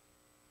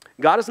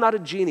 God is not a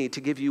genie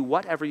to give you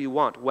whatever you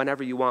want,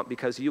 whenever you want,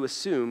 because you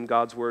assume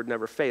God's word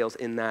never fails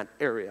in that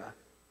area.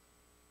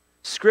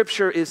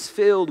 Scripture is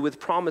filled with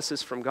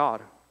promises from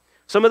God.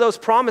 Some of those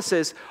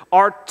promises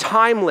are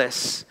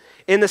timeless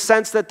in the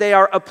sense that they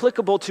are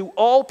applicable to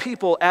all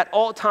people at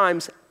all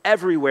times,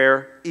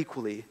 everywhere,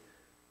 equally.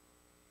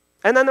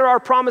 And then there are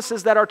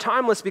promises that are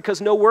timeless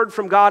because no word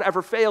from God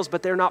ever fails,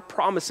 but they're not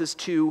promises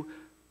to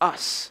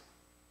us.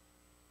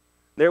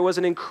 There was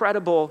an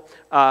incredible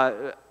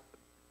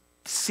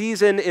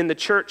season in the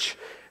church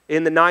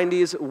in the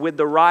 90s with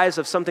the rise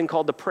of something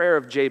called the prayer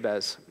of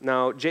Jabez.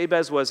 Now,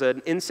 Jabez was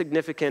an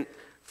insignificant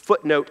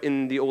footnote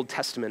in the Old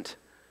Testament,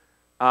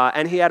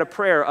 and he had a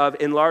prayer of,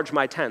 enlarge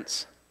my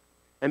tents.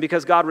 And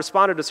because God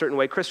responded a certain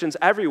way, Christians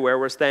everywhere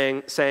were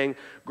saying,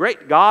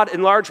 great, God,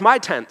 enlarge my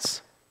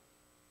tents.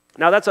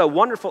 Now, that's a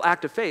wonderful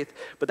act of faith,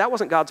 but that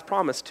wasn't God's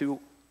promise to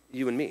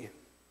you and me.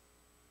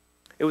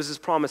 It was his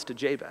promise to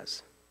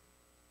Jabez.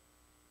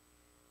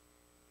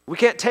 We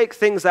can't take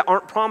things that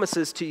aren't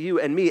promises to you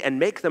and me and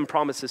make them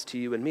promises to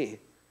you and me.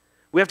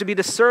 We have to be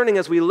discerning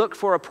as we look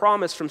for a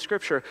promise from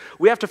Scripture.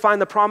 We have to find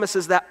the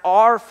promises that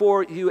are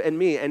for you and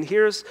me. And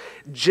here's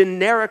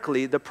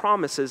generically the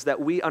promises that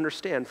we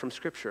understand from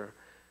Scripture.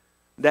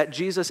 That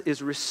Jesus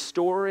is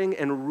restoring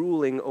and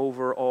ruling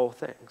over all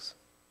things.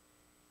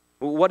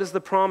 What is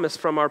the promise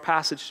from our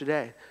passage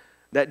today?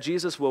 That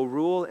Jesus will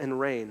rule and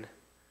reign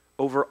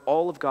over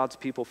all of God's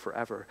people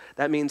forever.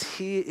 That means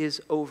he is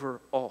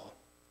over all.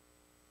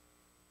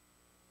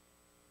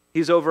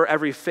 He's over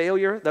every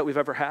failure that we've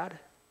ever had.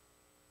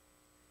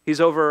 He's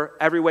over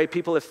every way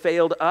people have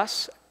failed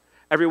us,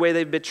 every way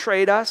they've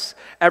betrayed us,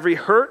 every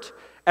hurt,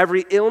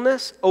 every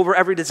illness, over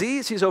every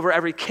disease. He's over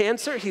every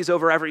cancer. He's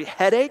over every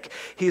headache.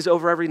 He's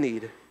over every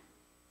need.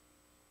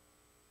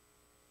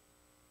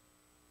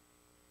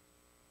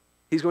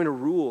 He's going to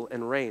rule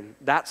and reign.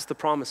 That's the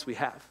promise we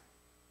have.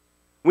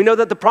 We know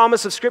that the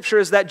promise of Scripture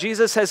is that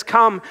Jesus has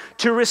come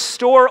to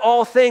restore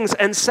all things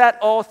and set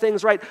all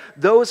things right.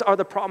 Those are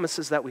the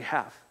promises that we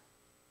have.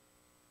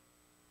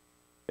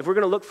 If we're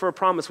going to look for a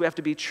promise, we have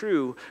to be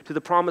true to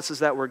the promises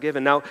that we're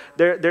given. Now,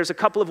 there's a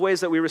couple of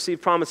ways that we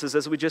receive promises.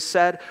 As we just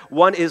said,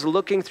 one is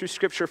looking through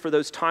Scripture for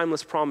those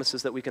timeless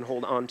promises that we can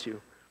hold on to.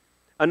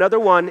 Another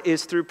one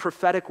is through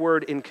prophetic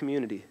word in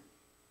community.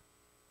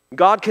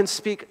 God can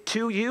speak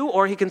to you,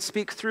 or he can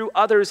speak through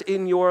others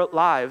in your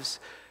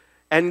lives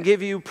and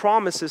give you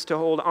promises to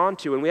hold on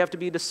to. And we have to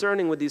be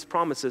discerning with these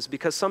promises,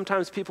 because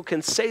sometimes people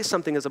can say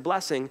something as a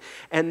blessing,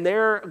 and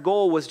their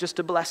goal was just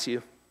to bless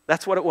you.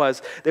 That's what it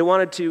was. They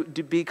wanted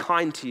to be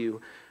kind to you.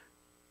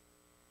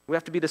 We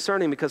have to be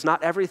discerning, because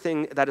not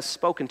everything that is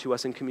spoken to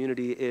us in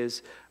community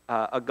is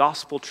a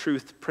gospel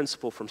truth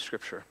principle from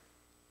Scripture.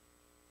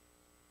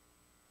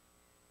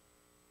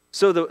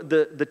 So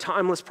the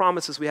timeless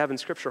promises we have in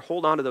Scripture,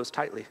 hold on to those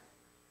tightly.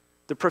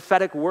 The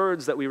prophetic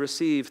words that we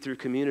receive through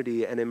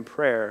community and in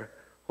prayer,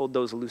 hold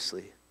those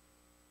loosely.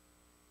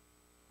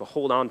 But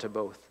hold on to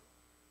both.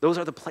 Those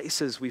are the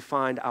places we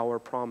find our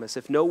promise.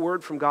 If no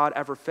word from God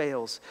ever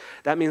fails,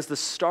 that means the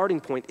starting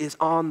point is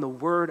on the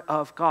word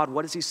of God.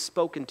 What has he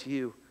spoken to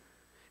you?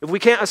 If we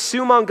can't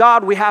assume on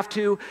God, we have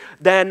to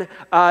then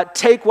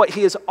take what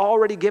he has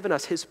already given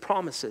us, his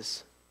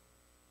promises.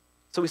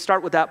 So we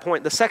start with that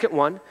point. The second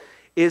one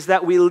is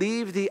that we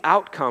leave the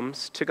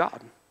outcomes to God.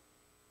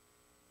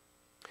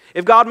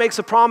 If God makes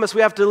a promise,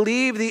 we have to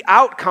leave the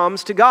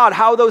outcomes to God,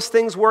 how those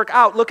things work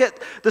out. Look at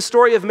the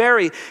story of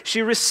Mary.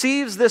 She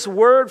receives this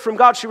word from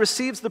God. She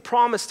receives the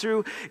promise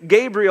through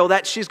Gabriel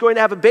that she's going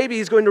to have a baby.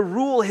 He's going to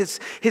rule. His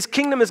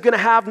kingdom is going to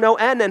have no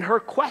end. And her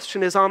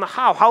question is on the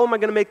how. How am I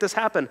going to make this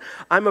happen?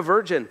 I'm a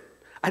virgin.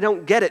 I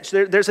don't get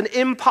it. There's an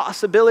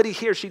impossibility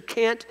here. She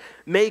can't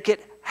make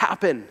it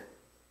happen.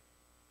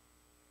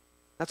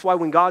 That's why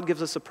when God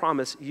gives us a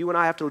promise, you and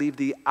I have to leave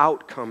the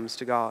outcomes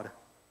to God.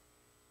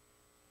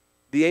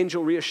 The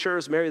angel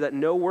reassures Mary that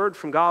no word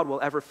from God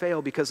will ever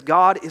fail, because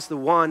God is the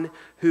one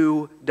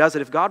who does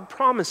it. If God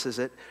promises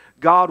it,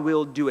 God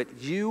will do it.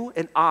 You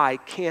and I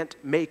can't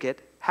make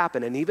it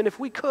happen. And even if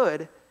we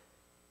could,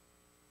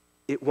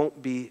 it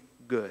won't be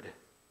good.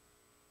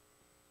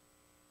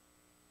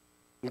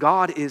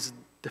 God is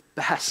the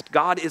best.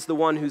 God is the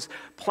one whose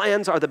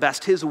plans are the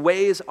best. His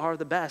ways are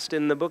the best.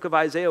 In the book of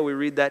Isaiah, we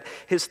read that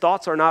his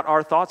thoughts are not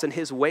our thoughts and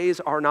his ways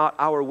are not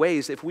our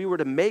ways. If we were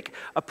to make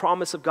a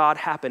promise of God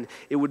happen,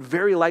 it would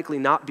very likely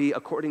not be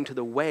according to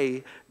the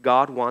way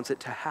God wants it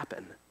to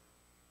happen.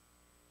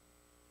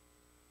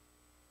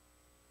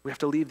 We have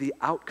to leave the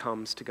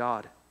outcomes to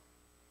God.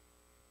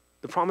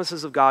 The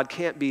promises of God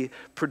can't be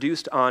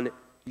produced on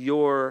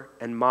your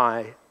and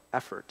my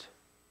effort,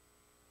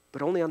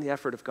 but only on the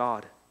effort of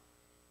God.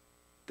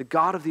 The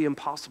God of the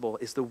impossible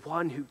is the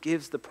one who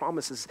gives the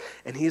promises,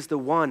 and he's the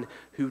one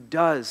who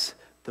does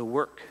the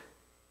work.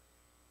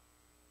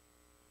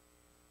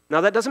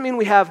 Now, that doesn't mean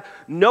we have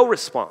no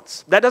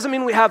response. That doesn't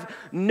mean we have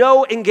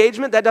no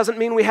engagement. That doesn't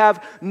mean we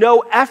have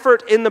no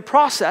effort in the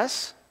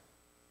process.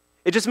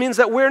 It just means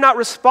that we're not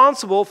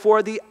responsible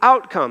for the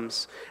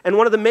outcomes. And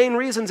one of the main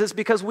reasons is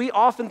because we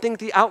often think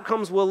the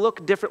outcomes will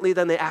look differently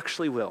than they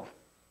actually will.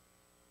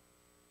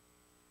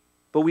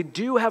 But we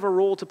do have a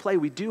role to play.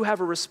 We do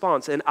have a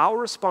response. And our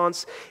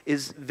response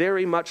is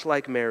very much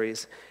like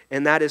Mary's,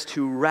 and that is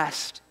to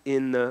rest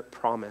in the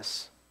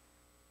promise.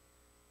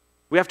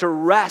 We have to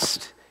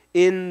rest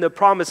in the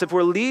promise. If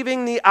we're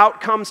leaving the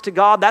outcomes to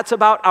God, that's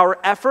about our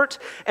effort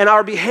and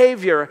our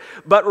behavior.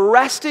 But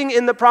resting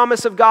in the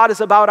promise of God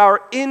is about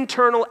our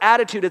internal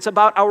attitude. It's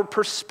about our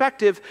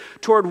perspective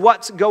toward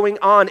what's going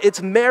on.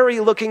 It's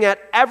Mary looking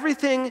at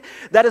everything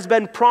that has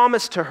been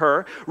promised to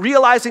her,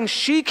 realizing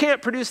she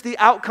can't produce the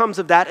outcomes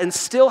of that and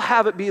still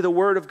have it be the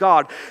word of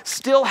God,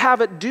 still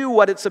have it do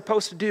what it's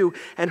supposed to do.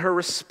 And her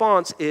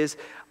response is,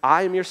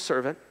 I am your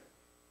servant.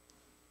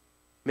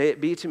 May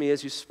it be to me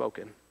as you've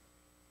spoken.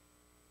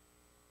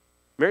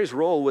 Mary's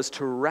role was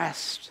to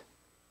rest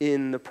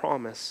in the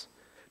promise,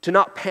 to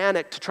not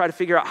panic, to try to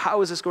figure out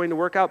how is this going to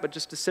work out, but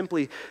just to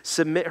simply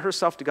submit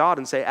herself to God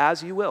and say,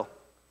 as you will.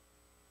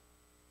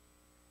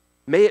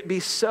 May it be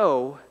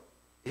so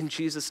in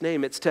Jesus'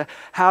 name. It's to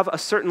have a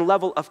certain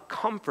level of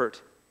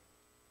comfort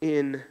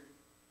in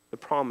the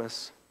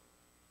promise.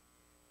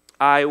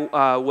 I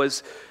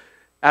was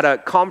at a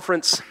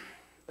conference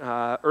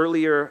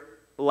earlier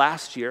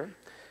last year,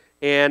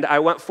 and I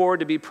went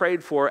forward to be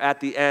prayed for at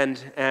the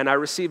end, and I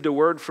received a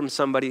word from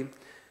somebody,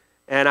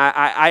 and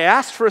I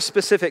asked for a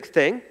specific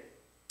thing,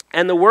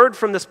 and the word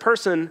from this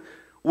person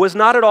was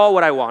not at all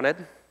what I wanted.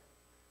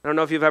 I don't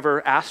know if you've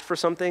ever asked for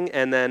something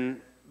and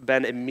then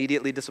been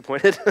immediately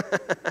disappointed.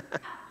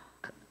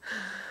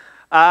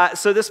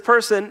 So this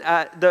person,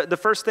 the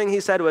first thing he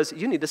said was,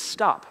 "You need to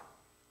stop."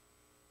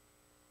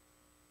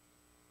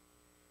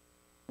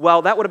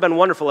 Well, that would have been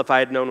wonderful if I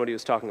had known what he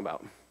was talking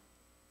about.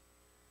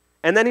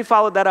 And then he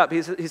followed that up.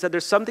 He said,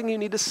 "There's something you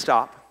need to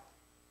stop,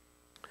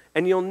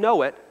 and you'll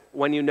know it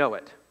when you know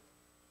it."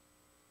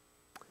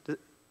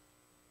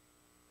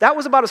 That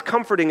was about as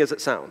comforting as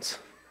it sounds.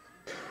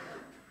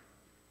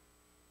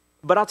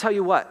 But I'll tell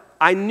you what,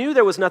 I knew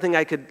there was nothing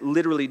I could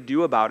literally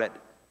do about it,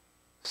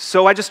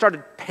 so I just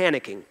started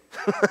panicking.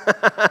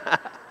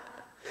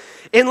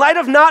 In light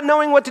of not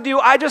knowing what to do,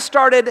 I just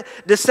started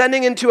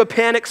descending into a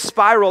panic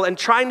spiral and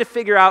trying to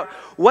figure out,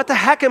 what the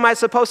heck am I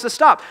supposed to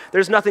stop?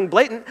 There's nothing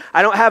blatant.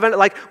 I don't have any,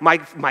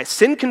 my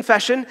sin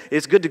confession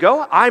is good to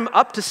go. I'm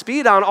up to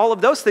speed on all of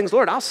those things.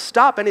 Lord, I'll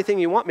stop anything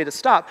you want me to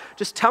stop.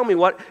 Just tell me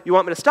what you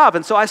want me to stop.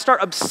 And so I start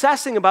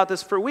obsessing about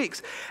this for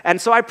weeks. And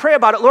so I pray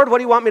about it. Lord, what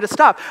do you want me to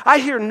stop? I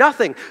hear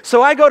nothing.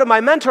 So I go to my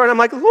mentor and I'm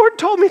like, Lord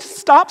told me to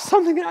stop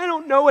something and I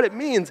don't know what it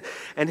means.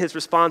 And his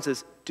response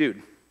is,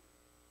 dude,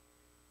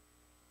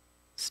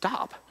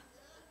 stop.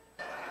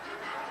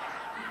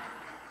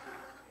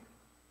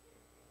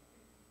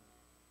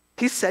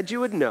 He said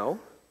you would know,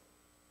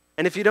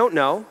 and if you don't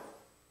know,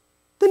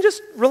 then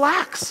just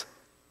relax.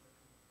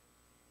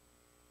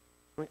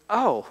 I'm like,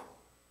 oh,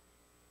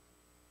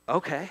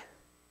 okay.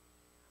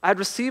 I'd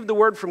received the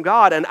word from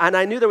God, and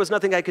I knew there was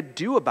nothing I could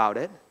do about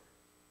it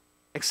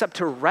except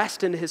to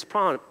rest in his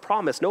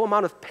promise. No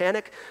amount of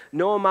panic,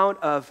 no amount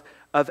of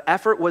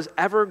effort was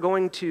ever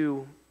going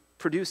to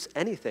produce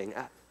anything.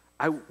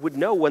 I would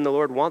know when the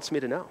Lord wants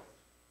me to know.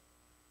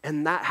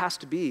 And that has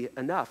to be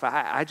enough.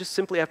 I just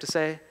simply have to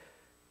say,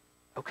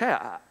 okay,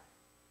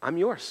 I'm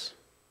yours.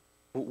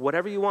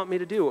 Whatever you want me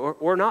to do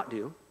or not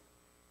do,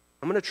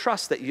 I'm going to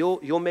trust that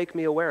you'll make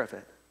me aware of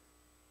it.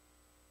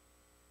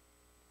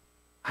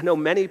 I know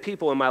many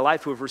people in my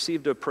life who have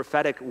received a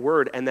prophetic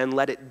word and then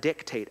let it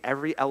dictate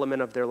every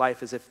element of their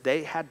life as if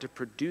they had to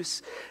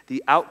produce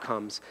the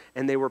outcomes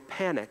and they were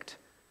panicked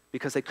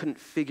because they couldn't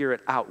figure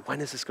it out.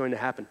 When is this going to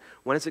happen?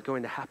 When is it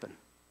going to happen?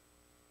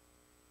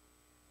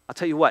 I'll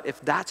tell you what, if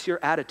that's your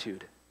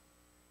attitude,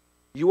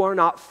 you are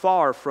not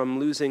far from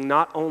losing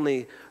not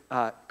only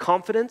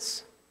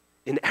confidence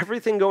in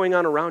everything going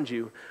on around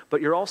you, but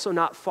you're also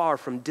not far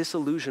from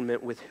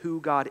disillusionment with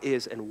who God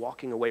is and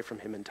walking away from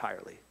him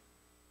entirely.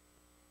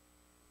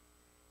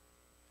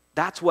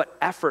 That's what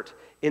effort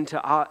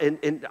into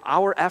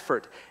our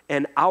effort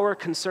and our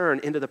concern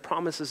into the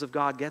promises of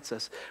God gets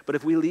us. But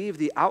if we leave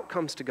the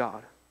outcomes to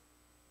God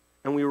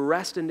and we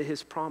rest into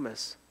his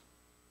promise,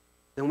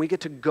 then we get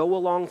to go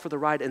along for the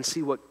ride and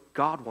see what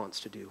God wants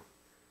to do.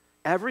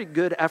 Every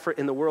good effort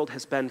in the world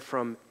has been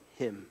from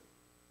him.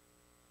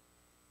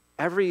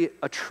 Every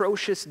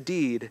atrocious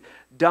deed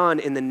done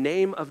in the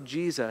name of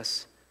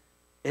Jesus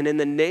and in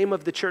the name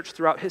of the church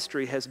throughout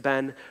history has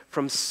been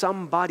from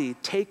somebody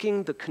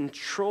taking the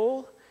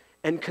control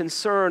and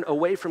concern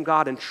away from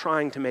God and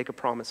trying to make a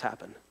promise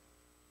happen.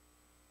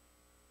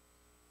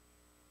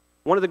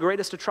 One of the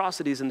greatest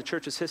atrocities in the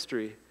church's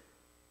history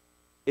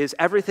is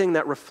everything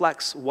that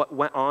reflects what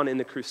went on in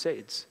the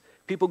Crusades.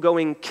 People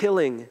going,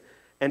 killing,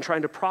 and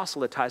trying to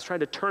proselytize, trying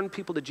to turn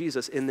people to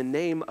Jesus in the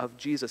name of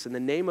Jesus, in the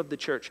name of the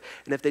church.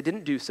 And if they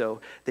didn't do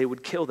so, they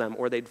would kill them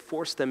or they'd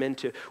force them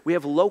into. We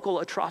have local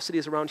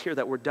atrocities around here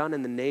that were done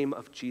in the name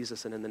of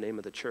Jesus and in the name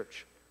of the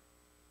church.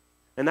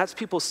 And that's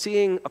people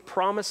seeing a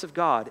promise of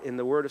God in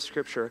the word of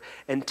Scripture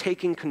and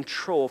taking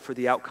control for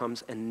the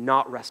outcomes and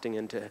not resting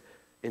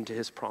into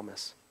his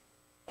promise.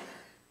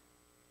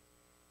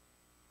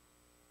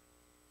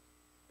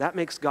 That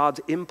makes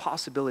God's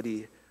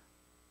impossibility,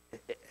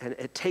 and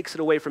it takes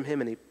it away from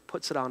him and he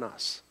puts it on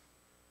us.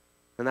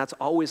 And that's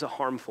always a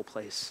harmful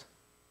place.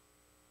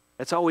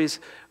 It always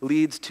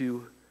leads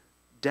to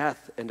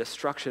death and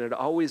destruction. It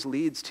always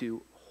leads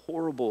to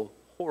horrible,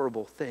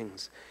 horrible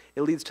things.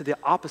 It leads to the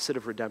opposite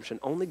of redemption.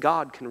 Only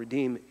God can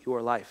redeem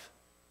your life.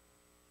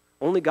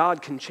 Only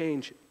God can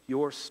change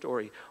your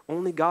story.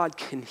 Only God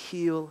can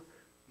heal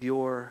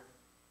your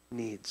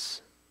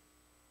needs.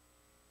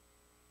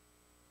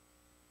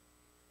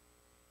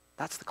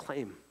 That's the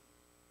claim.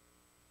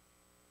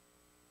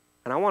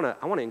 And I want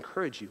to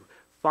encourage you,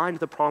 find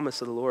the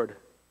promise of the Lord.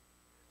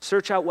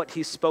 Search out what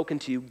he's spoken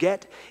to you.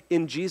 Get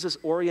in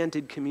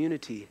Jesus-oriented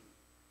community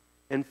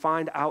and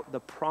find out the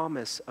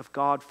promise of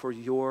God for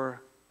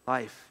your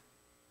life.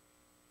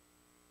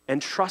 And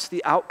trust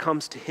the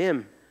outcomes to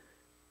him.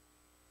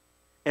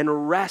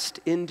 And rest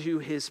into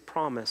his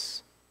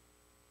promise.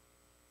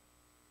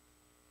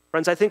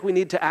 Friends, I think we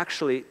need to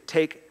actually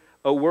take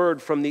a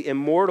word from the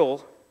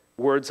immortal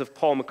words of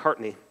Paul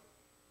McCartney.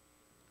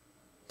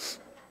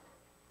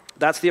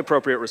 That's the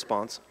appropriate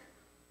response.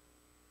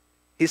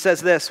 He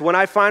says this, when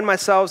I find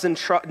myself in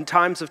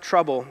times of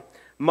trouble,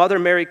 Mother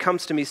Mary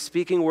comes to me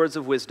speaking words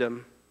of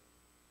wisdom,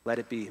 let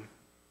it be.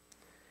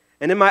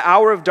 And in my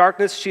hour of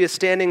darkness, she is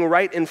standing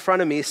right in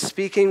front of me,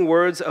 speaking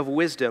words of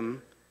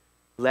wisdom,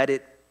 let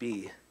it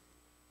be.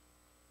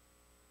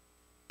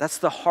 That's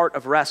the heart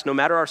of rest, no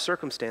matter our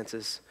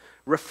circumstances.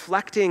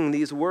 Reflecting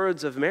these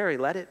words of Mary,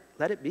 let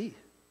it be.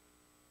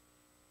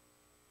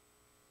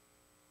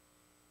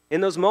 In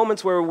those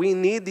moments where we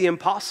need the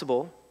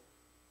impossible,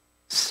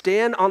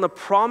 stand on the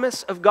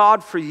promise of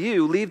God for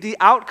you, leave the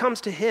outcomes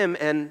to Him,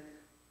 and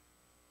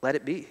let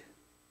it be.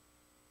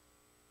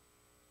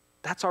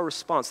 That's our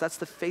response. That's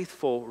the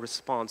faithful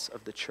response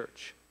of the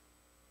church.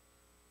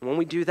 And when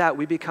we do that,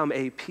 we become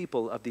a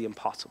people of the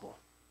impossible.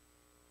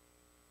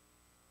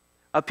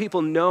 A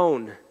people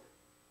known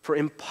for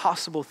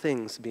impossible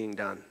things being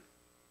done.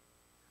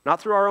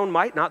 Not through our own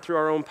might, not through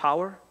our own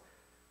power,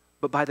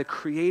 but by the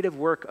creative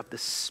work of the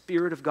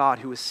Spirit of God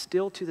who is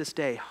still to this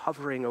day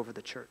hovering over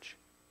the church.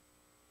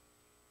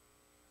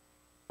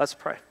 Let's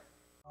pray.